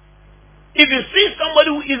 If you see somebody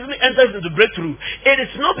who easily enters into breakthrough, it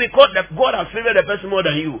is not because that God has favored the person more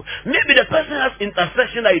than you. Maybe the person has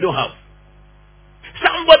intercession that you don't have.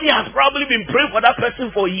 Somebody has probably been praying for that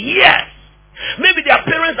person for years. Maybe their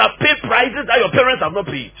parents have paid prices that your parents have not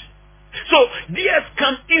paid. So, years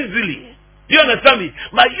come easily. Do you understand me?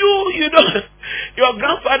 But you don't. Your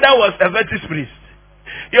grandfather was a fetish priest.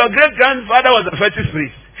 Your great-grandfather was a fetish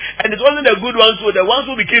priest. And it wasn't the good ones, so the ones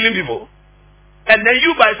who be killing people. And then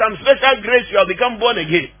you, by some special grace, you have become born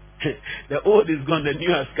again. The old is gone, the new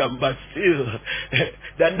has come, but still,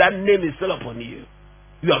 then that name is still upon you.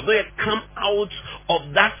 You have not yet come out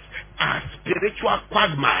of that spiritual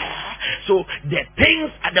quagmire. So the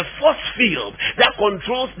things at the force field that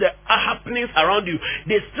controls the happenings around you,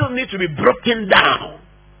 they still need to be broken down.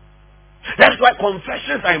 That's why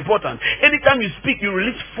confessions are important. Anytime you speak, you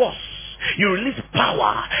release force. You release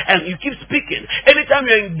power and you keep speaking. Anytime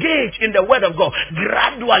you engage in the word of God,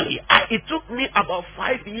 gradually, it took me about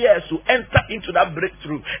 5 years to enter into that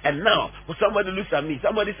breakthrough. And now, when somebody looks at me,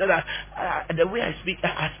 somebody said that the way I speak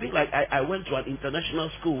like I went to an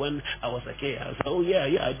international school when I was a kid. I said, oh yeah,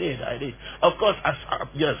 I did. Of course,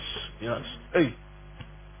 yes. Hey,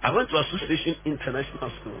 I went to Association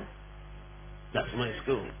International School. That's my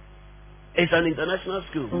school. It's an international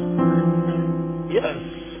school. Yes.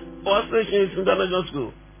 Association is international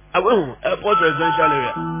school. I went home, airport residential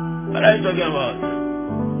area. What are you talking about?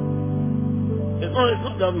 It's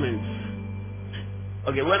not government.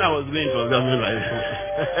 Okay, when I was going to government like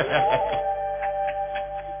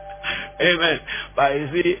amen. But you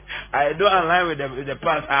see, I don't align with the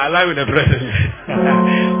past, I align with the present.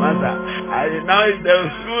 Master, now it's the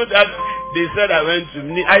school that they said I went to.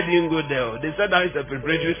 I didn't go there. They said now it's a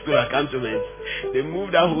preparatory school at Cantonment. They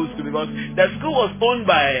moved that whole school because the school was owned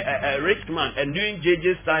by a rich man, and during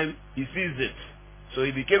JJ's time, he seized it. So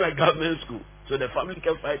it became a government school. So the family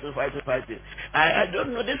kept fighting. I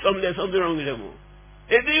don't know, there's something wrong with them.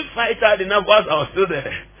 They didn't fight hard enough whilst I was still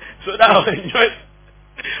there. So that I enjoyed.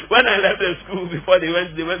 When I left the school before they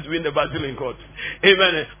went to win the battle in court.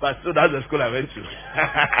 Amen. But still, that's the school I went to.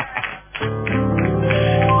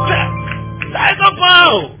 Tiger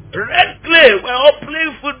Red Clay, we're all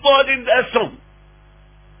playing football in the sun.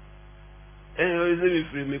 Anyway, let me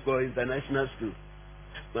free me call international school.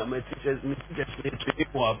 But my teachers me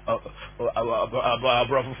about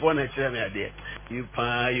phone and tell me a day. You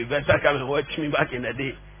better come and watch me back in the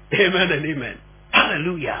day. Amen and amen.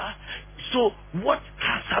 Hallelujah. So what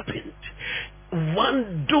has happened?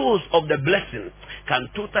 One dose of the blessing can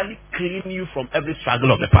totally clean you from every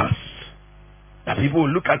struggle of the past. That people will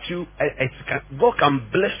look at you, God can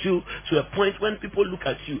bless you to a point when people look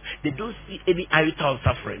at you, they don't see any iota of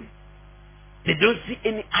suffering. They don't see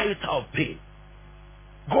any iota of pain.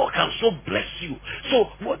 God can so bless you. So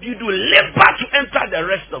what do? Labor to enter the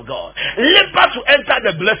rest of God. Labor to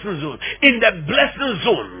enter the blessing zone. In the blessing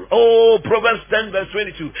zone, Proverbs 10 verse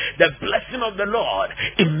 22, the blessing of the Lord,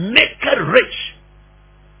 it maketh rich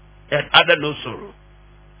and addeth no sorrow.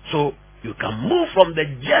 So you can move from the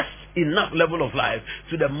just enough level of life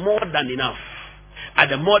to the more than enough. At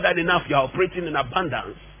the more than enough, you are operating in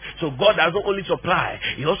abundance. So God doesn't only supply,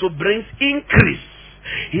 He also brings increase.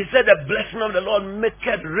 He said the blessing of the Lord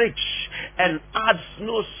maketh rich and adds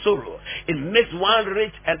no sorrow. It makes one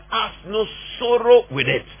rich and adds no sorrow with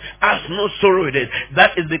it. Adds no sorrow with it.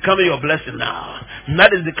 That is becoming your blessing now.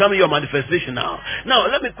 That is becoming your manifestation now. Now,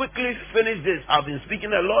 let me quickly finish this. I've been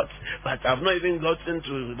speaking a lot, but I've not even gotten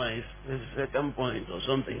to my second point or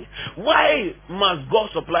something. Why must God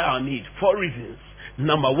supply our need? 4 reasons.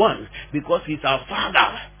 Number 1, because He's our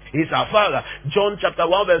Father. He's our Father. John chapter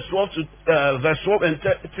 1 verse 12 and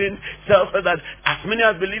 13 tells us that as many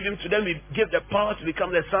as believe Him, to them He gave the power to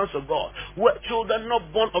become the sons of God. We're children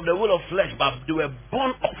not born of the will of flesh, but they were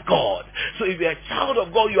born of God. So if you're a child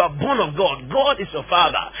of God, you are born of God. God is your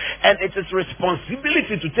Father. And it is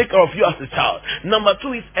responsibility to take care of you as a child. Number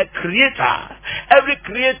 2 is a creator. Every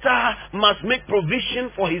creator must make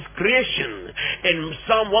provision for his creation. In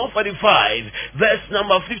Psalm 145 verse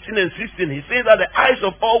number 15 and 16, he says that the eyes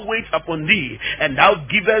of all wait upon thee, and thou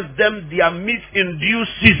givest them their meat in due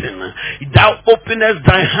season. Thou openest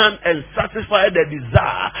thy hand and satisfy the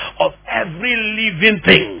desire of every living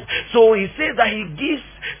thing. So he says that he gives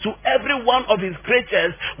to every one of his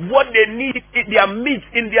creatures what they need, their meat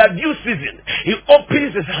in their due season. He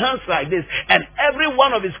opens his hands like this, and every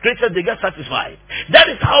one of his creatures, they get satisfied. That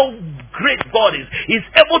is how great God is. He's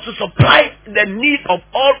able to supply the need of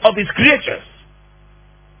all of his creatures.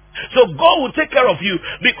 So God will take care of you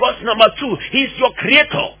because number 2, He's your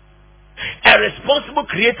creator. A responsible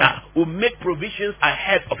creator will make provisions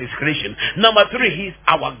ahead of his creation. Number 3, He's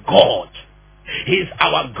our God. He's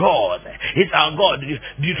our God. He's our God.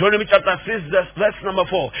 Deuteronomy chapter 6 verse number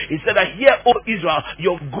 4. He said that, hear, O Israel,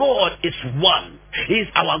 your God is one. He is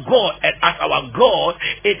our God, and as our God,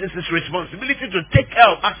 it is His responsibility to take care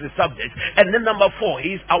of us as subjects. And then number 4,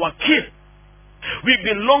 He is our King. We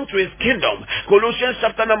belong to His kingdom. Colossians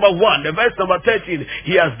chapter number 1, the verse number 13.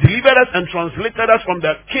 He has delivered us and translated us from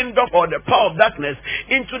the kingdom or the power of darkness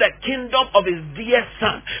into the kingdom of His dear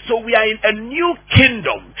Son. So we are in a new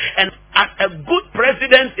kingdom. And as a good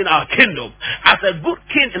president in our kingdom, as a good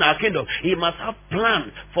king in our kingdom, He must have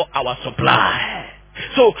plan for our supply.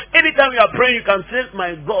 So anytime you are praying, you can say,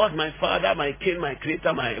 my God, my Father, my King, my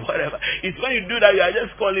Creator, my whatever. It's when you do that, you are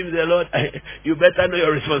just calling the Lord. You better know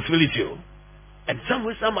your responsibility. And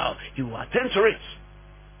somehow, He will attend to it.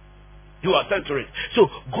 He will attend to it. So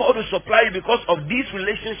God will supply you because of these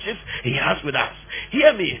relationships He has with us.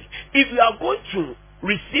 Hear me. If you are going to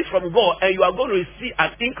receive from God and you are going to receive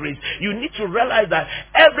an increase, you need to realize that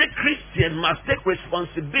every Christian must take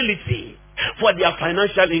responsibility for their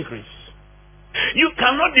financial increase. You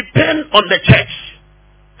cannot depend on the church.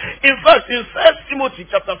 In fact, in 1 Timothy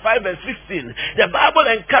chapter 5 verse 16, the Bible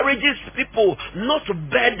encourages people not to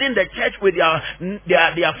burden the church with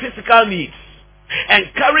their physical needs.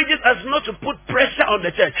 Encourages us not to put pressure on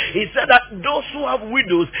the church. He said that those who have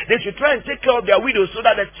widows, they should try and take care of their widows so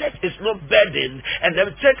that the church is not burdened, and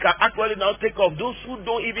the church can actually now take care of those who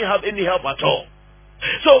don't even have any help at all.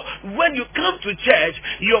 So when you come to church,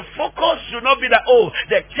 your focus should not be that, oh,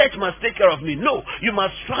 the church must take care of me. No, you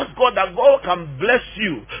must trust God that God can bless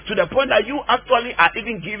you to the point that you actually are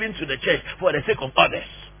even giving to the church for the sake of others.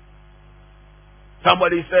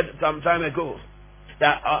 Somebody said some time ago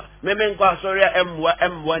that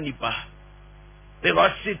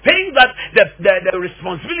because she thinks that the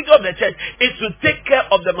responsibility of the church is to take care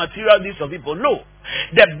of the material needs of people. No.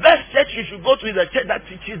 The best church you should go to is a church that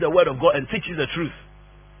teaches the word of God and teaches the truth.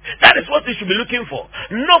 That is what we should be looking for.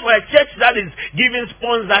 Not for a church that is giving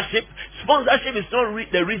sponsorship. Sponsorship is not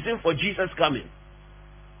the reason for Jesus coming.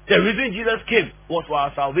 The reason Jesus came was for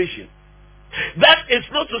our salvation. That is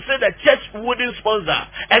not to say the church wouldn't sponsor.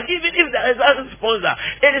 And even if there is a sponsor,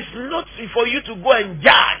 it is not for you to go and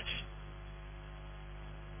judge.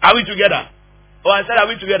 Are we together? Oh, I said, are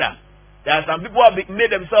we together? There are some people who have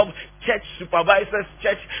made themselves church supervisors,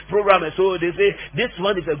 church programmers. So they say, this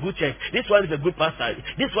one is a good church. This one is a good pastor.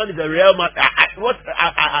 This one is a real man. What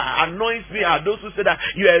annoys me are those who say that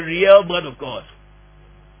you are a real man of God.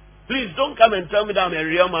 Please don't come and tell me that I'm a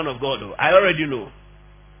real man of God. I already know.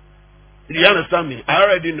 Do you understand me? I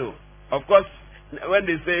already know. Of course, when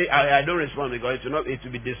they say I don't respond because it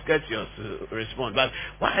will be discourteous to respond. But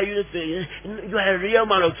why are you saying you are a real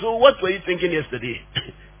man of God? So what were you thinking yesterday?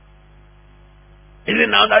 Is it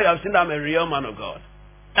now that you have seen that I'm a real man of God?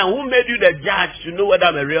 And who made you the judge to know whether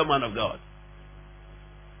I'm a real man of God?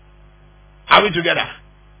 Are we together?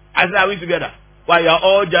 I said, are we together? Why, you are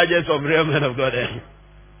all judges of real men of God?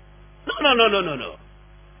 No.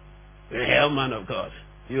 Real man of God.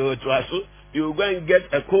 You go and get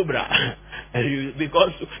a cobra and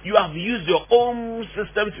because you have used your own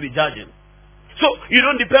system to be judging. So you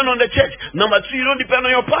don't depend on the church. Number two, you don't depend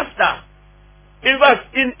on your pastor. In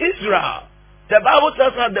fact, in Israel, the Bible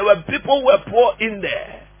tells us there were people who were poor in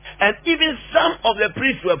there, and even some of the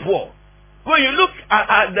priests were poor. When you look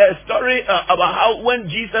at the story about how when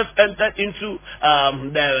Jesus entered into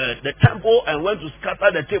the temple and went to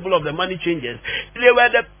scatter the table of the money changers,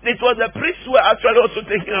 it was the priests who were actually also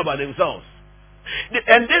thinking about themselves.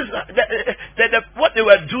 And what they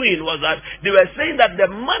were doing was that they were saying that the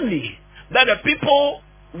money that the people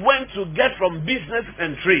went to get from business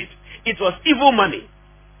and trade, it was evil money.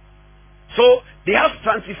 So they have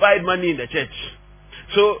sanctified money in the church.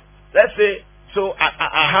 So let's say,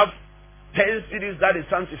 I have 10 cities that is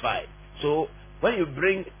sanctified. So when you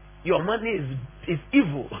bring your money is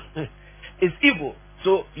evil. It's evil.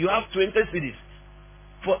 So you have 20 cities.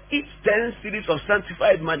 For each 10 cities of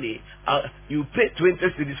sanctified money, you pay 20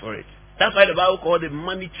 cities for it. That's why the Bible called it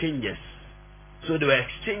money changers. So they were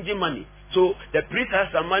exchanging money. So the priest has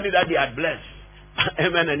some money that they had blessed.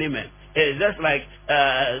 Amen and amen. It's just like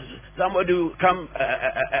somebody who come,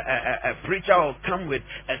 a preacher will come with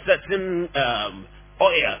a certain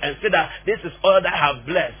oil and say that this is oil that I have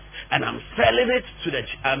blessed, and I'm selling it to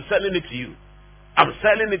you. I'm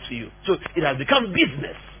selling it to you. So it has become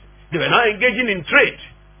business. They were now engaging in trade.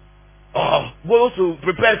 Or go to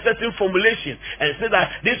prepare a certain formulation and say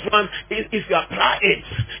that this one, if you apply it,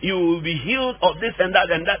 you will be healed of this and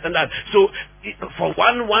that and that and that. So for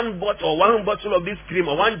one bottle or one bottle of this cream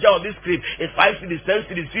or one jar of this cream, it's 5 cities, 10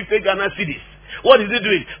 cities, 50 Ghana cities. What is it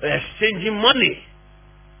doing? They're exchanging money.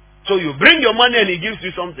 So you bring your money and he gives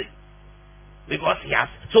you something. Because he has.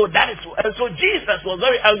 So Jesus was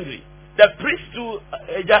very angry. The priest to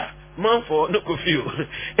man for no curfew.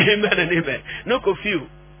 Amen and amen. No curfew.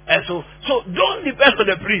 And so don't depend on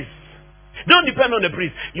the priest. Don't depend on the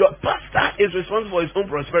priest. Your pastor is responsible for his own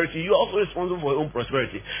prosperity. You are also responsible for your own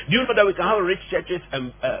prosperity. Do you know that we can have rich churches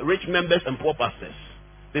and rich members and poor pastors?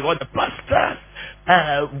 Because the pastor's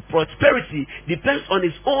prosperity depends on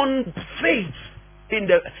his own faith in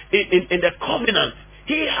the covenant.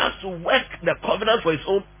 He has to work the covenant for his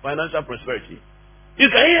own financial prosperity. You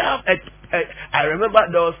can have I remember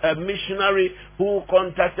there was a missionary who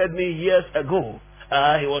contacted me years ago.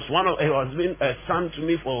 He was been a son to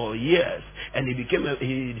me for years, and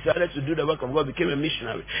he decided to do the work of God, became a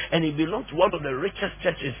missionary, and he belonged to one of the richest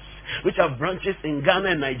churches which have branches in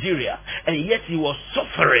Ghana and Nigeria, and yet he was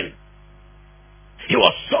suffering. He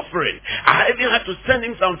was suffering. I even had to send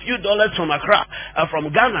him some few dollars from Accra,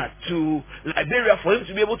 from Ghana to Liberia for him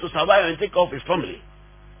to be able to survive and take care of his family.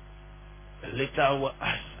 And later,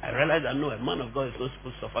 I realized that no, a man of God is not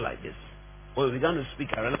supposed to suffer like this. When we began to speak,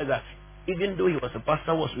 I realized that even though he was a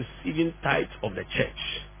pastor, was receiving tithes of the church,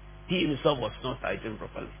 he himself was not tithing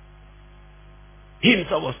properly. He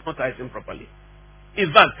himself was not tithing properly.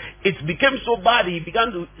 In fact, it became so bad, he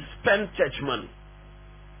began to spend church money.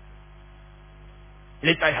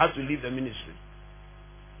 Later, I had to leave the ministry.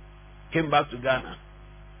 Came back to Ghana.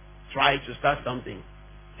 Tried to start something.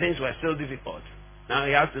 Things were still difficult. Now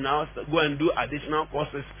he has to go and do additional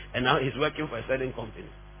courses, and now he's working for a certain company.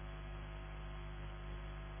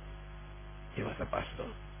 He was a pastor.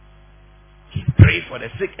 He prayed for the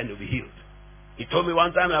sick and they'll be healed. He told me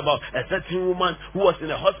one time about a certain woman who was in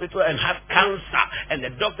the hospital and had cancer, and the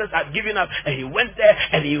doctors had given up, and he went there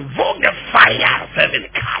and he invoked the fire,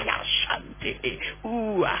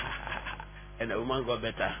 and the woman got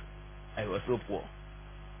better. I was so poor.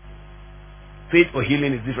 Faith for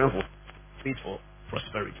healing is different from faith for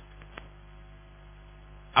prosperity.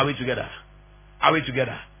 Are we together? Are we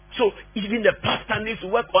together? So even the pastor needs to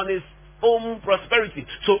work on his own prosperity.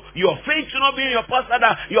 So your faith should not be in your pastor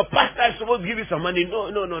that your pastor is supposed to give you some money.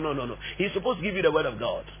 No. He's supposed to give you the word of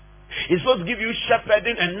God. He's supposed to give you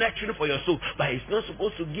shepherding and nurturing for your soul, but he's not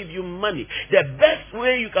supposed to give you money. The best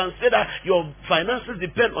way you can say that your finances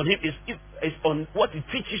depend on him is on what he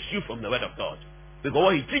teaches you from the word of God. Because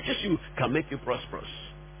what he teaches you can make you prosperous.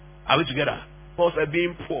 Are we together? Paul said,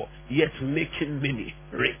 being poor, yet making many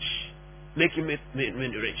rich. Making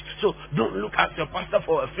many rich. So don't look at your pastor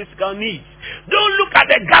for a physical need. Don't look at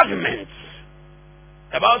the government.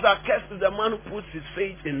 The Bible says, cursed is the man who puts his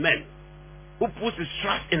faith in men, who puts his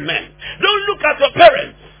trust in men. Don't look at your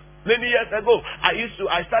parents. Many years ago,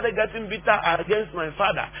 I started getting bitter against my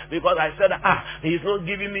father because I said, he's not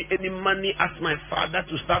giving me any money as my father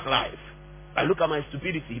to start life. I look at my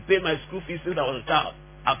stupidity. He paid my school fees since I was a child.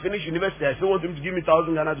 I finished university. I still want him to give me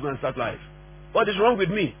 1,000 Ghana to go and start life. What is wrong with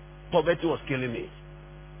me? Poverty was killing me.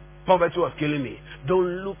 Poverty was killing me.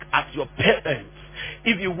 Don't look at your parents.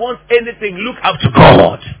 If you want anything, look up to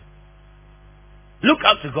God. Look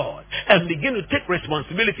up to God and begin to take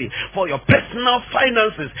responsibility for your personal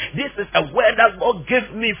finances. This is a word that God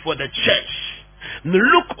gave me for the church.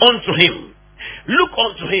 Look unto Him. Look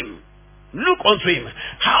unto Him. Look unto Him.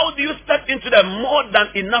 How do you step into the more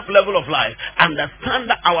than enough level of life? Understand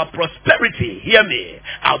that our prosperity, hear me,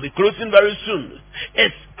 I'll be closing very soon.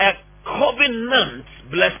 It's a covenant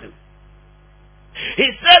blessing. He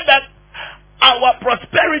said that our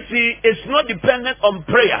prosperity is not dependent on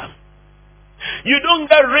prayer. You don't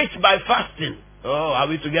get rich by fasting. Oh, are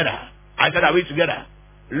we together? I said, are we together?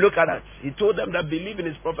 Look at that. He told them that believe in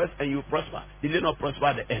His prophets and you prosper. They did not prosper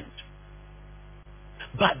at the end.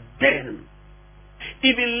 But then,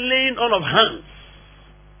 even laying on of hands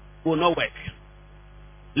will not work.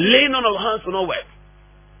 Laying on of hands will not work.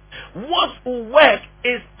 What will work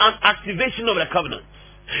is an activation of the covenant.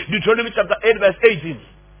 Deuteronomy chapter 8 verse 18.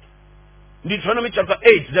 Deuteronomy chapter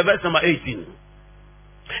 8, the verse number 18.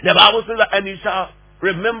 The Bible says that, and you shall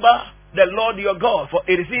remember the Lord your God, for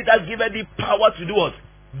it is He that giveth thee power to do what?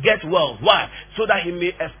 Get wealth. Why? So that He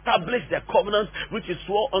may establish the covenant which is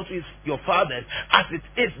sworn unto your fathers, as it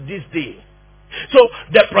is this day. So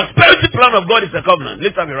the prosperity plan of God is a covenant.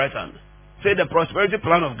 Lift up your right hand. Say, the prosperity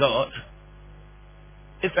plan of God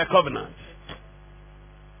is a covenant.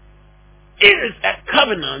 It is a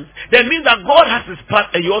covenant. That means that God has His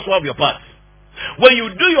part and you also have your part. When you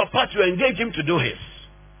do your part, you engage Him to do His.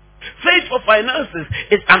 Faith for finances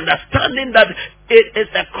is understanding that it is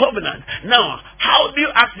a covenant. Now, how do you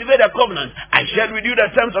activate a covenant? I shared with you the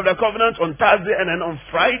terms of the covenant on Thursday and then on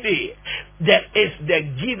Friday. There is the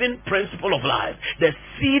giving principle of life, the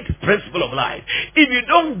seed principle of life. If you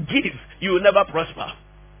don't give, you will never prosper,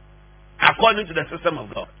 according to the system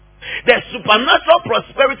of God. The supernatural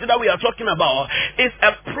prosperity that we are talking about is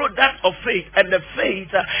a product of faith, and the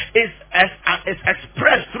faith is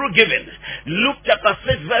expressed through giving. Luke chapter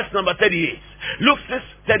 6 verse number 38. Luke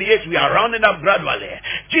 6:38, we are rounding up gradually.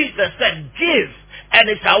 Jesus said, give, and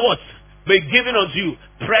it shall what? Be given unto you,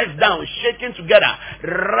 pressed down, shaken together,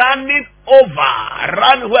 running over.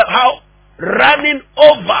 How? Running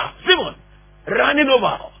over. Simon, running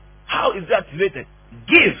over. How is that activated?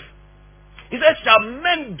 Give. He said, shall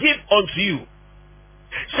men give unto you?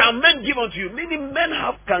 Shall men give unto you? Meaning men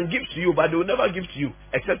can give to you, but they will never give to you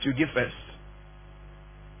except you give first.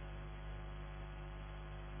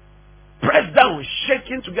 Pressed down,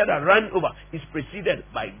 shaking together, run over is preceded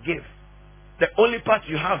by give. The only part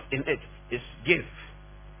you have in it is give.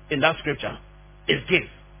 In that scripture, is give.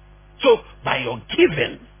 So by your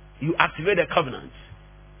giving, you activate the covenant.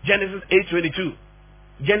 Genesis 8:22.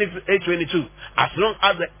 Genesis 8:22. As long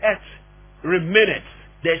as the earth remaineth,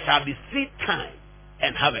 there shall be seed time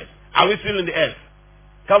and harvest. Are we still in the earth?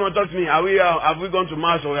 Come on, talk to me. Have we gone to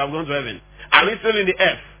Mars or we have gone to heaven? Are we still in the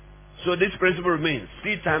earth? So this principle remains.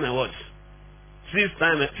 Seed time and what? Seed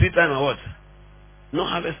time and what? No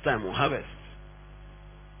harvest time or harvest.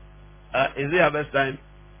 Is it harvest time?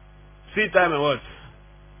 Seed time and what?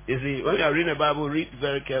 You see, when you are reading the Bible, read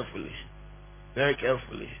very carefully. Very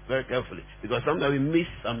carefully. Very carefully. Because sometimes we miss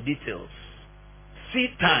some details. Seed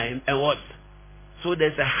time and what? So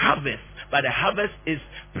there's a harvest. But the harvest is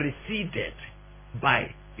preceded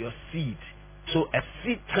by your seed. So a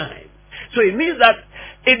seed time. So it means that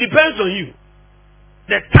it depends on you.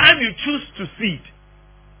 The time you choose to seed.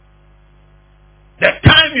 The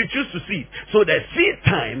time you choose to seed. So the seed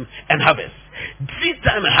time and harvest. Seed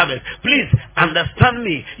time and harvest. Please understand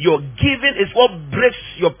me. Your giving is what breaks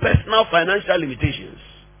your personal financial limitations.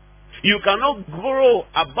 You cannot grow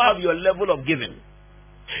above your level of giving.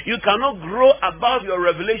 You cannot grow above your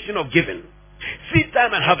revelation of giving. Seed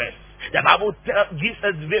time and harvest. The Bible gives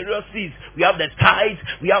us various seeds. We have the tithes,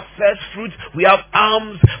 we have first fruits, we have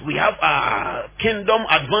alms, we have kingdom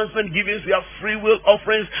advancement givings, we have free will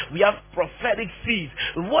offerings, we have prophetic seeds.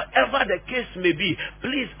 Whatever the case may be,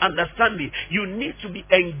 please understand me. You need to be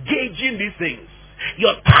engaging these things.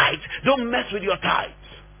 Your tithes, don't mess with your tithes.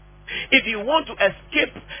 If you want to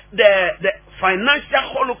escape the financial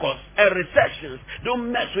holocaust and recessions,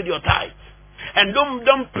 don't mess with your tithes. And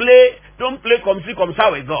don't play come see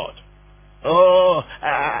with God. Oh,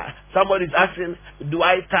 somebody's asking, do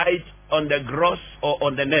I tithe on the gross or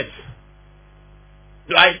on the net?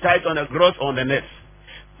 Do I tithe on the gross or on the net?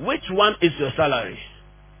 Which one is your salary?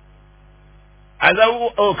 I said,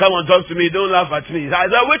 oh, come on, talk to me. Don't laugh at me. I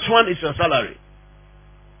said, which one is your salary?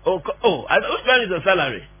 I said, which one is your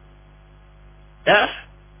salary? Yeah?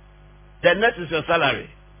 The net is your salary.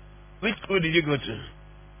 Which school did you go to?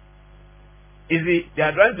 You see, they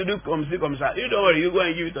are trying to do come see. You don't worry, you go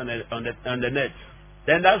and give it on the net.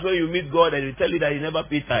 Then that's when you meet God and He tell you that He never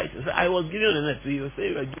paid tithes. So I was giving on the net, so you say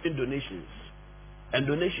you are giving donations. And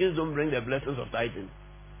donations don't bring the blessings of tithing.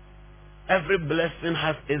 Every blessing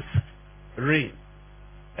has its rain.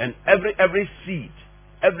 And every seed,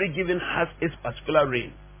 every giving has its particular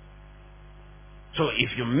rain. So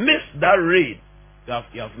if you miss that rain,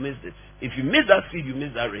 you have missed it. If you miss that seed, you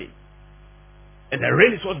miss that rain. And the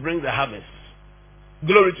rain is what brings the harvest.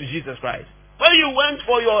 Glory to Jesus Christ. When you went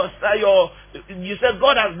for you said,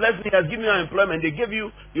 God has blessed me, has given you employment. They gave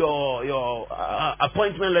you your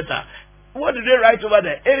appointment letter. What did they write over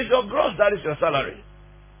there? It is your gross, that is your salary.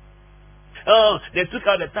 Oh, they took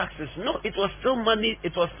out the taxes. No, it was still money.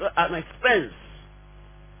 It was still an expense.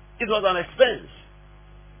 It was an expense.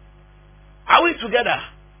 Are we together?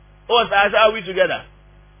 Oh, are we together?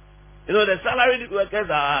 You know, the salary workers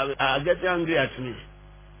are getting angry at me.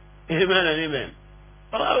 Amen and amen.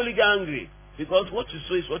 Why will you get angry? Because what you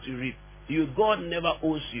sow is what you reap. God never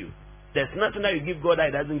owes you. There's nothing that you give God that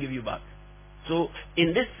He doesn't give you back. So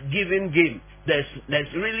in this giving game, there's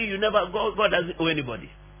really God doesn't owe anybody.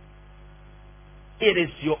 It is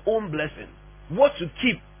your own blessing. What you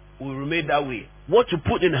keep will remain that way. What you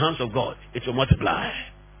put in the hands of God, it will multiply.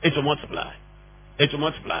 It will multiply. It will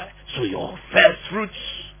multiply. So your first fruits,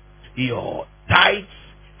 your tithes,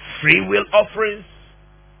 free will offerings,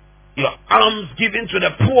 your alms given to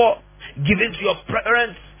the poor, given to your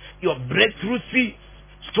parents, your breakthrough seeds,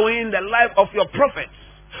 sowing the life of your prophets.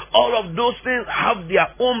 All of those things have their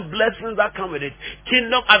own blessings that come with it.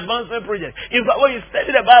 Kingdom advancement project. In fact, when you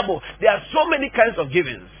study the Bible, there are so many kinds of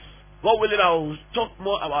givings. God willing, I will talk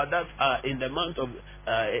more about that in the month of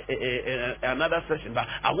another session. But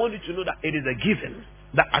I want you to know that it is a giving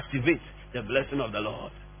that activates the blessing of the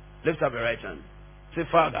Lord. Lift up your right hand. Say,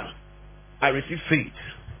 Father, I receive faith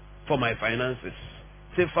for my finances.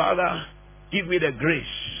 Say, Father, give me the grace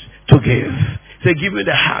to give. Say, give me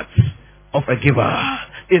the heart of a giver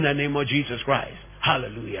in the name of Jesus Christ.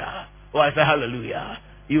 Hallelujah. Oh, I say hallelujah.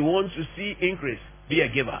 You want to see increase, be a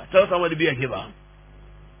giver. Tell somebody, be a giver.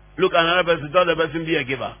 Look at another person, tell the person, be a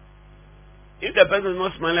giver. If the person is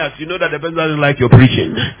not smiling at you, know that the person doesn't like your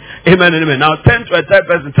preaching. Amen and amen. Now turn to a third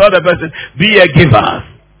person, tell the person, be a giver.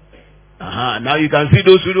 Now you can see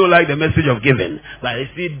those who don't like the message of giving. But you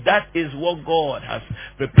see, that is what God has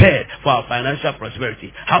prepared for our financial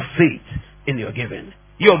prosperity. Have faith in your giving.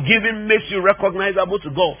 Your giving makes you recognizable to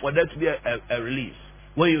God for there to be a release.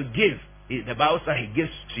 When you give, the Bible says He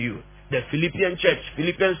gives to you. The Philippian church,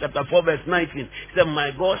 Philippians chapter 4 verse 19, said,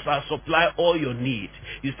 my God shall supply all your need.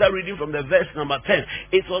 You start reading from the verse number 10.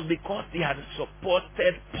 It was because they had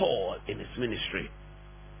supported Paul in his ministry.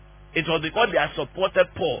 It was because they had supported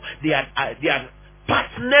Paul. They had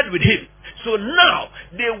partnered with him. So now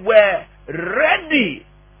they were ready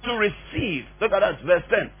to receive. Look at that, verse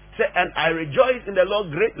 10. Say, and I rejoice in the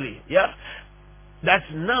Lord greatly. Yeah? That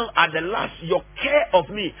now at the last your care of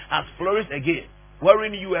me has flourished again.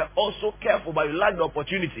 Wherein you were also careful, but you lacked the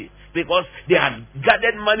opportunity. Because they had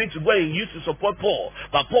gathered money to go and use to support Paul.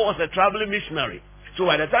 But Paul was a traveling missionary. So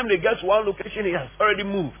by the time they get to one location, he has already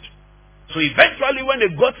moved. So eventually when they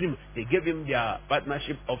got him, they gave him their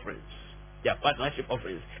partnership offerings.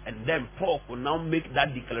 And then Paul could now make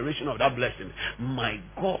that declaration of that blessing. My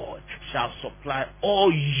God shall supply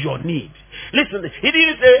all your needs. Listen, he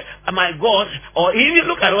didn't say, my God, or he didn't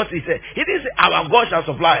look at what he said. He didn't say, our God shall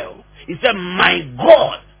supply all. He said, my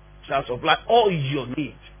God shall supply all your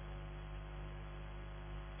needs.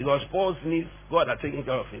 Because Paul's needs, God had taken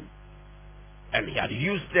care of him. And he had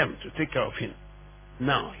used them to take care of him.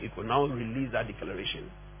 Now, he could now release that declaration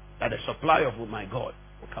that the supply of my God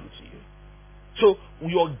will come to you. So,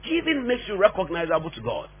 your giving makes you recognizable to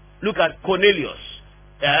God. Look at Cornelius.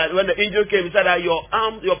 When the angel came, he said that your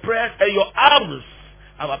arms, your prayers, and your arms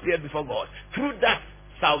have appeared before God. Through that,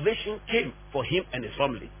 salvation came for him and his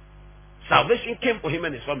family. Salvation came for him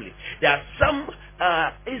and his family. There are some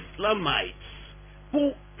Islamites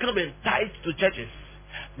who come and tithe to churches.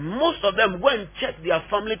 Most of them go and check their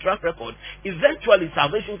family track record. Eventually,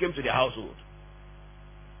 salvation came to their household.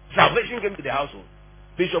 Salvation came to their household.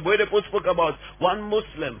 Bishop Oyedepo spoke about one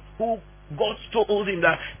Muslim who God told him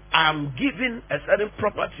that I'm giving a certain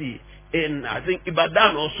property in, I think,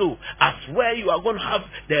 Ibadan also, as where you are going to have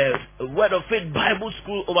the Word of Faith Bible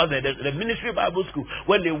School over there, the ministry Bible School.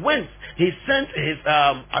 When they went, he sent his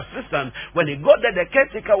assistant. When he got there, the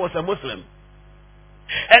caretaker was a Muslim.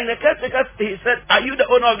 And the caretaker, he said, are you the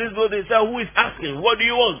owner of this building? He said, who is asking? What do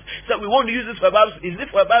you want? He said, we want to use this for a Bible school. Is it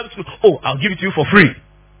for a Bible school? Oh, I'll give it to you for free.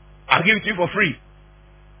 I'll give it to you for free.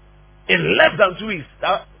 In less than 2 weeks,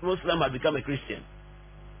 that Muslim has become a Christian.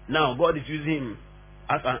 Now, God is using him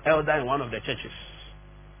as an elder in one of the churches.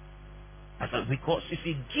 Because, you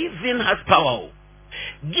see, giving has power.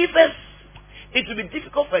 Givers, it will be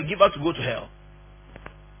difficult for a giver to go to hell.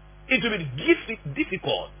 It will be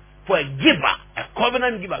difficult for a giver, a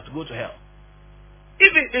covenant giver, to go to hell.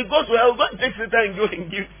 If it goes to hell, God takes Satan and go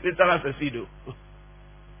and give Satan as a seed.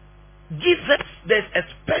 Givers, there's a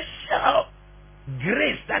special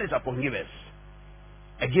grace that is upon givers.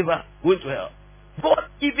 A giver going to hell. God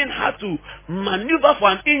even had to maneuver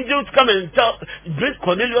for an angel to come and bring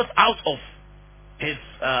Cornelius out of his,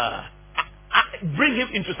 bring him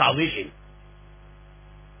into salvation.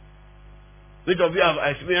 Which of you have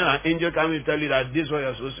experienced an angel coming to tell you that this is what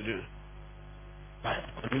you're supposed to do? But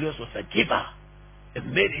Cornelius was a giver. It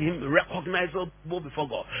made him recognizable before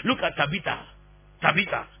God. Look at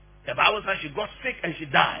Tabitha. The Bible says she got sick and she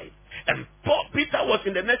died. And Peter was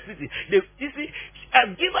in the next city. You see, a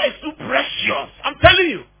giver is too precious. I'm telling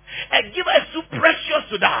you. A giver is too precious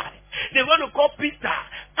to die. They want to call Peter.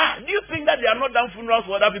 Do you think that they are not done funerals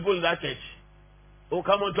for other people in that church? Oh,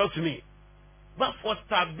 come on, talk to me. But for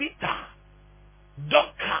Tabitha,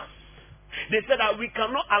 Dorcas, they said that we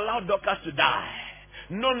cannot allow Dorcas to die.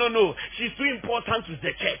 No. She's too important to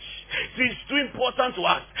the church. She's too important to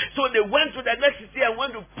us. So they went to the next city and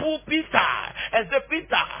went to pull Peter and said,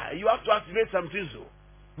 Peter, you have to activate something. So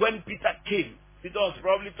when Peter came, Peter was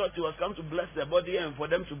probably thought he was come to bless the body and for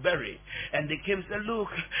them to bury. And they came and said, look,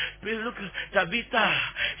 Tabitha,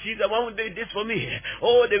 she's the one who did this for me.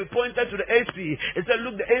 Oh, they pointed to the AC. They said,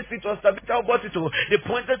 look, the AC, it was Tabitha who bought it. They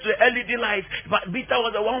pointed to the LED lights. But Peter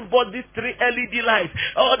was the one who bought these 3 LED lights.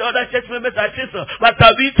 All the other church members are chasing. But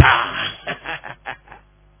Tabitha.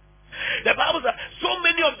 The Bible says, so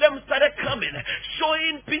many of them started coming,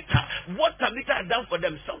 showing Peter what Tabitha had done for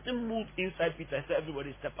them. Something moved inside Peter. Said,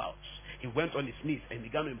 everybody step out. He went on his knees and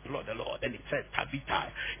began to implore the Lord. And he said,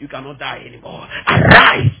 Tabitha, you cannot die anymore.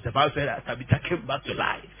 Arise! The Bible said that Tabitha came back to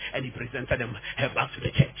life. And he presented her back to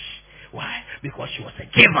the church. Why? Because she was a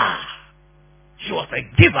giver. She was a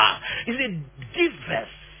giver. You see,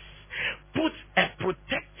 givers put a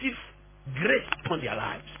protective grace upon their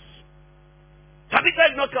lives. Tabitha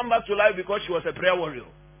did not come back to life because she was a prayer warrior.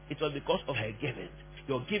 It was because of her giving.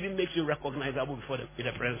 Your giving makes you recognizable before in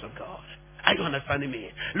the presence of God. Are you understanding me?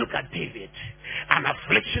 Look at David. An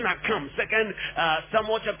affliction had come. Second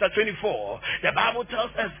Samuel chapter 24. The Bible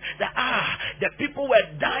tells us that the people were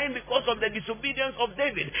dying because of the disobedience of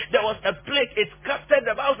David. There was a plague. It captured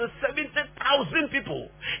about 70,000 people.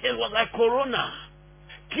 It was like corona.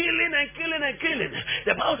 Killing and killing and killing.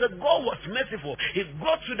 The Bible said God was merciful. He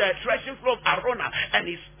got to the threshing floor of Arona and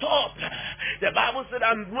he stopped. The Bible said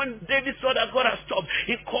that when David saw that God had stopped,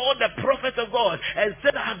 he called the prophet of God and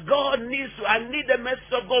said, I need the mercy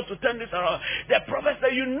of God to turn this around. The prophet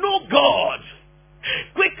said, you know God.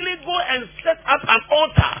 Quickly go and set up an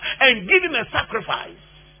altar and give him a sacrifice.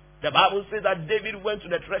 The Bible says that David went to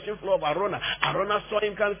the threshing floor of Arona. Arona saw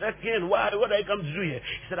him come and said, King, what do I come to do here?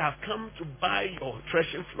 He said, I've come to buy your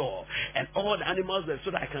threshing floor and all the animals there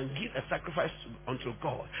so that I can give a sacrifice unto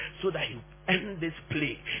God so that he will end this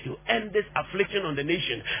plague. He will end this affliction on the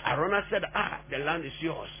nation. Arona said, the land is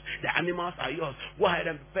yours. The animals are yours. Go ahead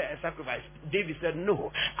and prepare a sacrifice. David said,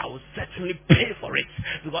 no, I will certainly pay for it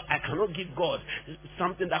because I cannot give God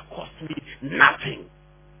something that costs me nothing.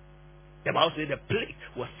 The Bible says the plague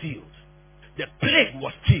was stilled. The plague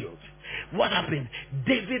was stilled. What happened?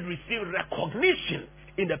 David received recognition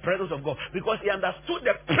in the presence of God because he understood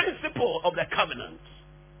the principle of the covenant.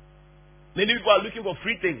 Many people are looking for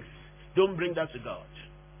free things. Don't bring that to God.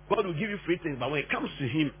 God will give you free things, but when it comes to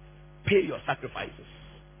him, pay your sacrifices.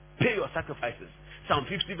 Pay your sacrifices. Psalm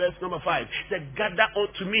 50 verse number 5 said, gather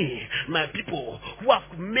unto me my people who have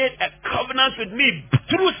made a covenant with me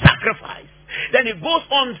through sacrifice. Then he goes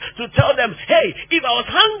on to tell them, hey, if I was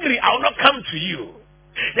hungry, I will not come to you.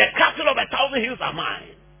 The cattle of 1,000 hills are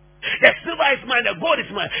mine. The silver is mine, the gold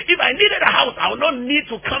is mine. If I needed a house, I will not need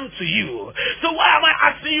to come to you. So why am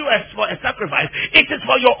I asking you for a sacrifice? It is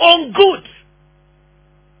for your own good.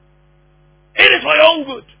 It is for your own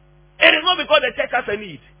good. It is not because the church has a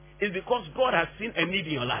need. It's because God has seen a need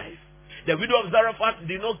in your life. The widow of Zarephath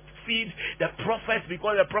did not feed the prophets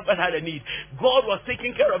because the prophet had a need. God was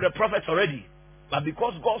taking care of the prophets already. But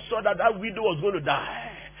because God saw that that widow was going to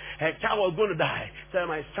die, her child was going to die, said,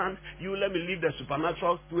 my son, you let me leave the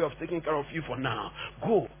supernatural way of taking care of you for now.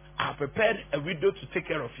 Go. I prepared a widow to take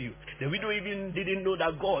care of you. The widow even didn't know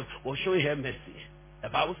that God was showing her mercy. The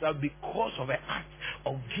Bible says because of her act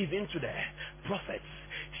of giving to the prophets,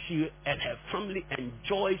 she and her family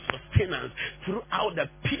enjoyed sustenance throughout the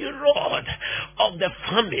period of the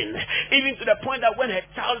famine, even to the point that when her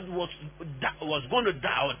child was going to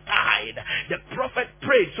die or died, the prophet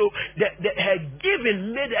prayed. So her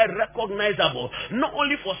giving made her recognizable, not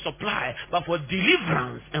only for supply, but for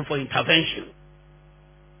deliverance and for intervention.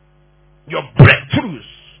 Your breakthroughs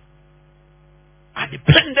are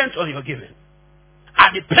dependent on your giving.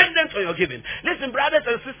 Are dependent on your giving. Listen, brothers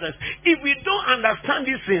and sisters, if we don't understand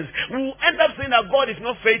these things, we will end up saying that God is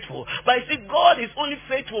not faithful. But you see, God is only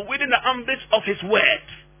faithful within the ambit of his word.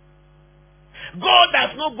 God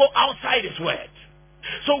does not go outside his word.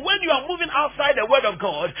 So when you are moving outside the word of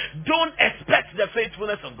God, don't expect the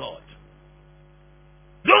faithfulness of God.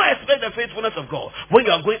 Don't expect the faithfulness of God when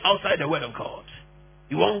you are going outside the word of God.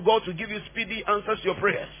 You want God to give you speedy answers to your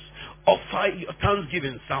prayers. Offer your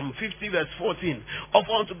thanksgiving. Psalm 50 verse 14.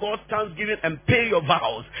 Offer unto God thanksgiving and pay your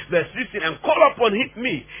vows. Verse 15. And call upon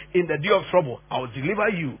me in the day of trouble. I will deliver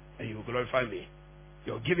you and you will glorify me.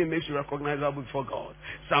 Your giving makes you recognizable before God.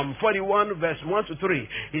 Psalm 41 verse 1 to 3.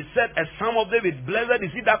 He said, a psalm of David, blessed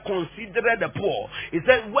is he that considereth the poor. He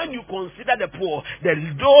said, when you consider the poor, the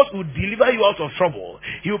Lord will deliver you out of trouble.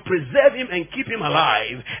 He will preserve him and keep him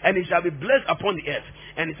alive, and he shall be blessed upon the earth.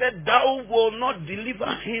 And he said, thou wilt not deliver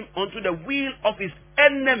him unto the will of his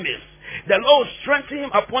enemies. The Lord will strengthen him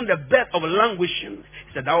upon the bed of languishing.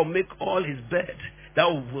 He said, thou wilt make all his bed.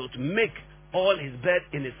 Thou wilt make all his bed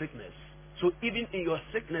in his sickness. So even in your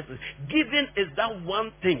sicknesses, giving is that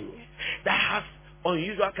one thing that has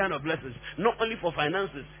unusual kind of blessings. Not only for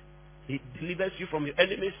finances. He delivers you from your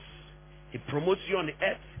enemies. He promotes you on the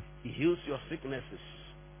earth. He heals your sicknesses.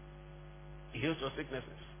 He heals your sicknesses.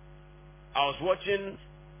 I was watching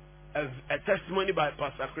a testimony by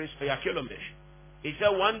Pastor Chris Yakilome. He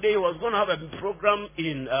said one day he was going to have a program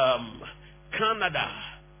in Canada.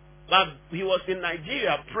 But he was in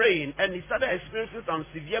Nigeria praying and he started experiencing some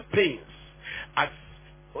severe pains at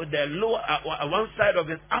the lower, one side of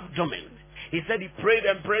his abdomen. He said he prayed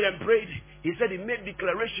and prayed and prayed. He said he made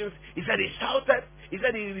declarations. He said he shouted. He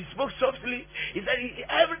said he spoke softly. He said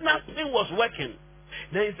everything was working.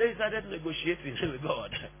 Then he said he started negotiating with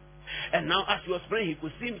God. And now as he was praying, he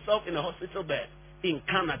could see himself in a hospital bed in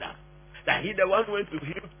Canada. That he, the one who went to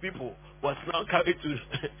heal people, was now carried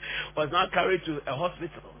to a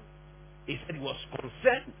hospital. He said he was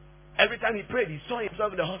concerned. Every time he prayed, he saw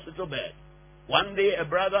himself in the hospital bed. One day, a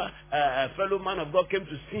brother, a fellow man of God came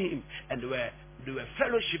to see him, and they were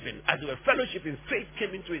fellowshipping. As they were fellowshipping, faith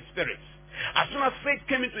came into his spirit. As soon as faith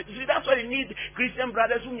came into it, see, that's why you need Christian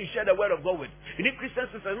brothers whom you share the word of God with. You need Christian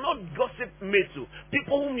sisters, not gossip mates,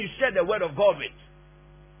 people whom you share the word of God with.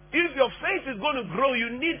 If your faith is going to grow, you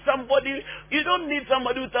need somebody. You don't need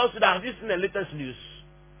somebody who tells you that, have you seen the latest news?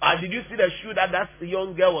 Or did you see the shoe that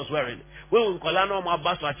young girl was wearing?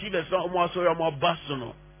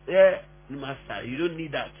 Yeah, master, you don't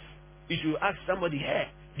need that. You should ask somebody, hey,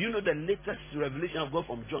 do you know the latest revelation of God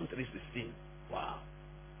from John 3:16? Wow.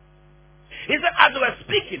 He said, as they were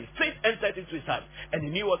speaking, faith entered into his heart, and he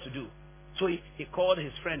knew what to do. So he called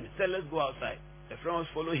his friend. He said, let's go outside. The friend was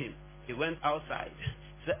following him. He went outside.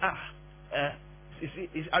 He said,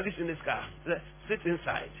 is Alice in this car? He said, sit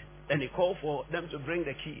inside. Then he called for them to bring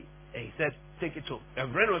the key. And he said, take it home. The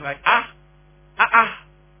friend was like,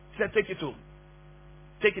 He said, take it home.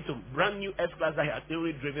 Take it home. Brand new S-Class that he had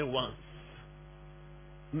only driven once.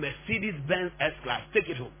 Mercedes-Benz S-Class. Take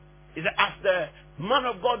it home. He said, as the man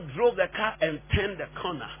of God drove the car and turned the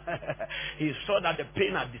corner, he saw that the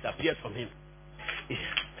pain had disappeared from him.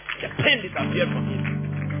 The pain disappeared from him.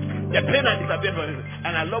 The pain had disappeared from him.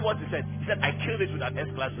 And I love what he said. He said, I killed it with that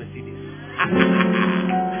S-Class Mercedes.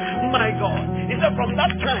 My God. He said, from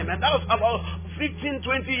that time, and that was about 15,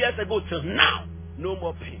 20 years ago till now, no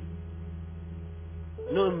more pain.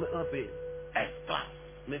 No more pain. S-Class.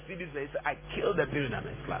 Mercedes, he said, I killed the pain with an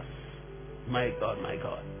S-Class. My God, my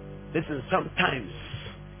God. Listen, sometimes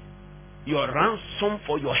your ransom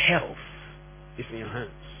for your health is in your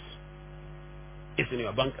hands. It's in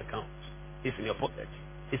your bank account. It's in your pocket.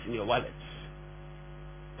 It's in your wallet.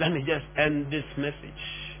 Let me just end this message.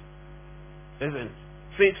 Listen,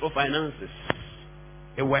 faith for finances.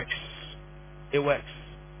 It works. It works.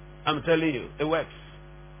 I'm telling you, it works.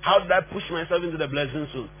 How did I push myself into the blessing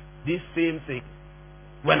soon? This same thing.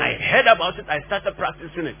 When I heard about it, I started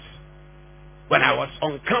practicing it. When I was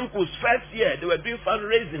on campus first year, they were doing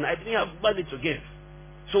fundraising. I didn't have money to give.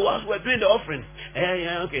 So whilst we were doing the offering,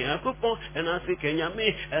 it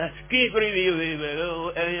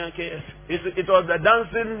was the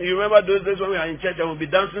dancing. You remember those days when we were in church and we'll be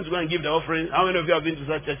dancing to go and give the offering? How many of you have been to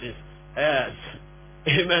such churches? Yes.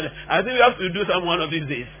 Amen. I think we have to do some one of these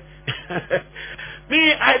days.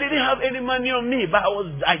 Me, I didn't have any money on me, but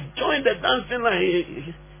I joined the dancing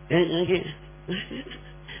line.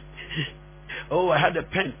 Oh, I had a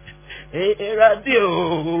pen. I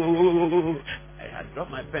had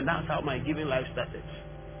dropped my pen. That's how my giving life started.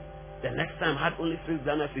 The next time I had only 6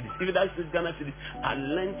 Ghana cedis. Even that 6 Ghana cedis, I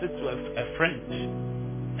lent it to a friend.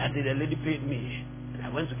 That day the lady paid me. And I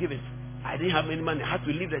went to give it. I didn't have any money. I had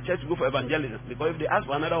to leave the church to go for evangelism. Because if they ask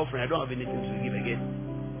for another offering, I don't have anything to give again.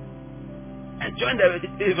 I joined the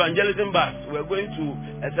evangelism bus. We were going to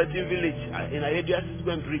a certain village in Ayedua to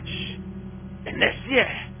go and preach. The next year,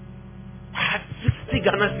 I had 60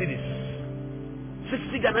 Ghana cedis.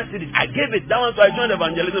 60 Ghana cedis. I gave it down, so I joined the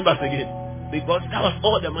evangelism bus again. Because that was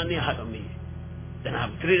all the money I had on me. Then I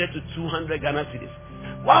upgraded to 200 Ghana cedis.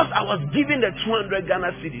 Whilst I was giving the 200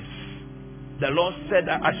 Ghana cedis, the Lord said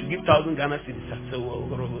that I should give 1,000 Ghana cedis. I said,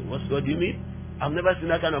 what do you mean? I've never seen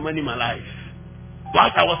that kind of money in my life.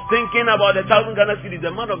 Whilst I was thinking about the 1,000 Ghana cedis,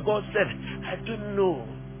 the man of God said, I don't know.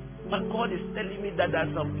 But God is telling me that there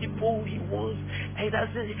are some people he wants. And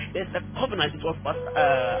there's a covenant. It was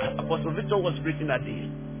Apostle Victor was preaching that day.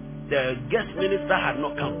 The guest minister had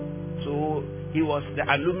not come. So he was the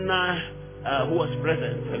alumni who was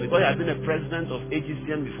present. And because he had been a president of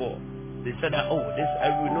AGCN before, they said that,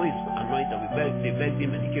 we know he's anointed. They begged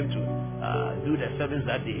him and he came to do the service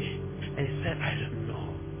that day. And he said, I don't know.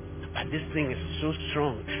 But this thing is so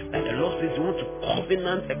strong that the Lord says you want to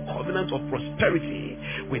covenant a covenant of prosperity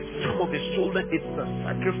with some of his children. It's a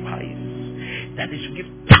sacrifice that they should give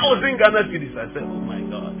 1,000 Ghana cedis. I said, oh my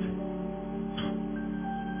God.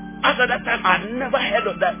 After that time, I had never heard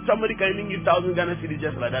of that. Somebody can even give 1,000 Ghana cedis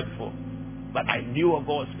just like that before. But I knew what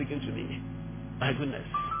God was speaking to me. My goodness.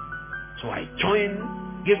 So I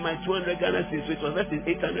joined, gave my 200 Ghana cedis. So it was less than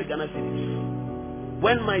 800 Ghana cedis.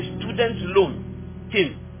 When my student loan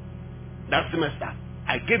came, that semester,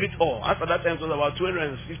 I gave it all. After that time, it was about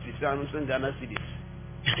 250,000 Ghana cedis.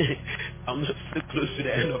 I'm not so close to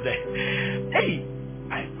the end of that. Hey,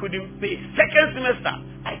 I couldn't pay. Second semester,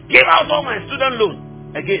 I gave out all my student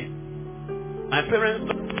loan again. My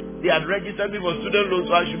parents, they had registered me for student loan,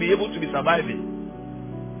 so I should be able to be surviving.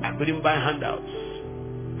 I couldn't buy handouts.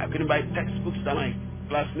 I couldn't buy textbooks that my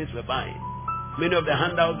classmates were buying. Many of the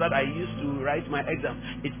handouts that I used to write my exam,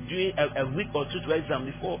 it's during a week or two to exam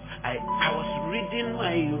before. I was reading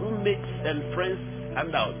my roommates and friends'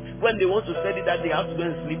 handouts. When they want to study that, they have to go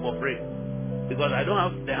and sleep or pray. Because I don't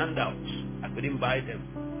have the handouts. I couldn't buy them.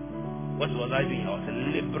 What was I doing? I was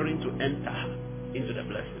laboring to enter into the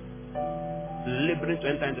blessing. Laboring to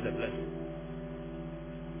enter into the blessing.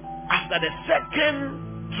 After the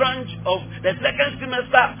second tranche of the second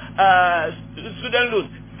semester student loan,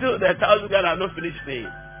 still the 1,000 Ghana I have not finished paying.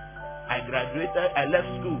 I graduated, I left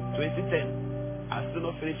school 2010. I still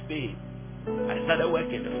not finished paying. I started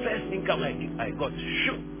working. The first income I got,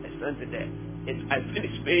 I sent it there. I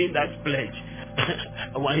finished paying that pledge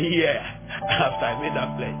 1 year after I made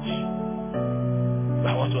that pledge.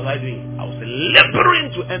 But what was I doing? I was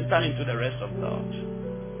laboring to enter into the rest of God. I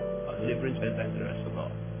was laboring to enter into the rest of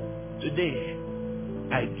God. Today,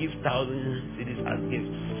 I give 1,000 cities as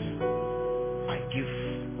gifts. I give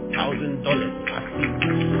 $1,000 as gifts.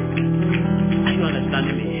 Are you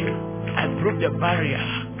understanding me? I broke the barrier.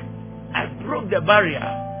 I broke the barrier.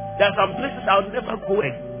 There are some places I'll never go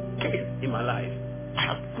again in my life. I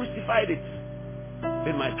have crucified it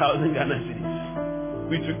with my 1,000 Ghana cities,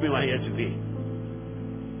 which took me 1 year to pay.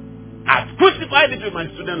 I've crucified it with my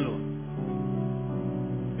student loan.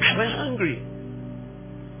 I went hungry.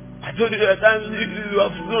 I told you the time you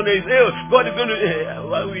have known it. God is going to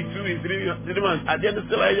 1 week, 2 weeks, 3 months. At the end of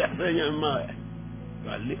the day, you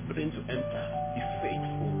are laboring to enter. Be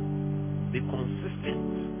faithful. Be consistent.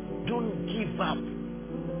 Don't give up.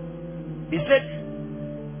 He said,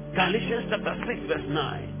 Galatians chapter 6 verse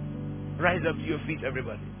 9. Rise up to your feet,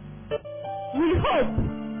 everybody. We hope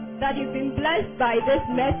that you've been blessed by this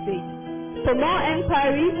message. For more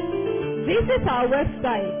enquiries, visit our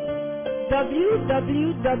website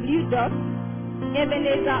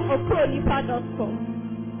www.ebenezerokronipa.com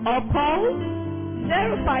or call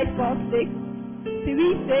 0546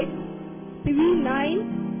 36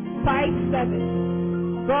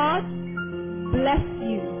 3957. God bless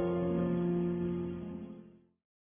you.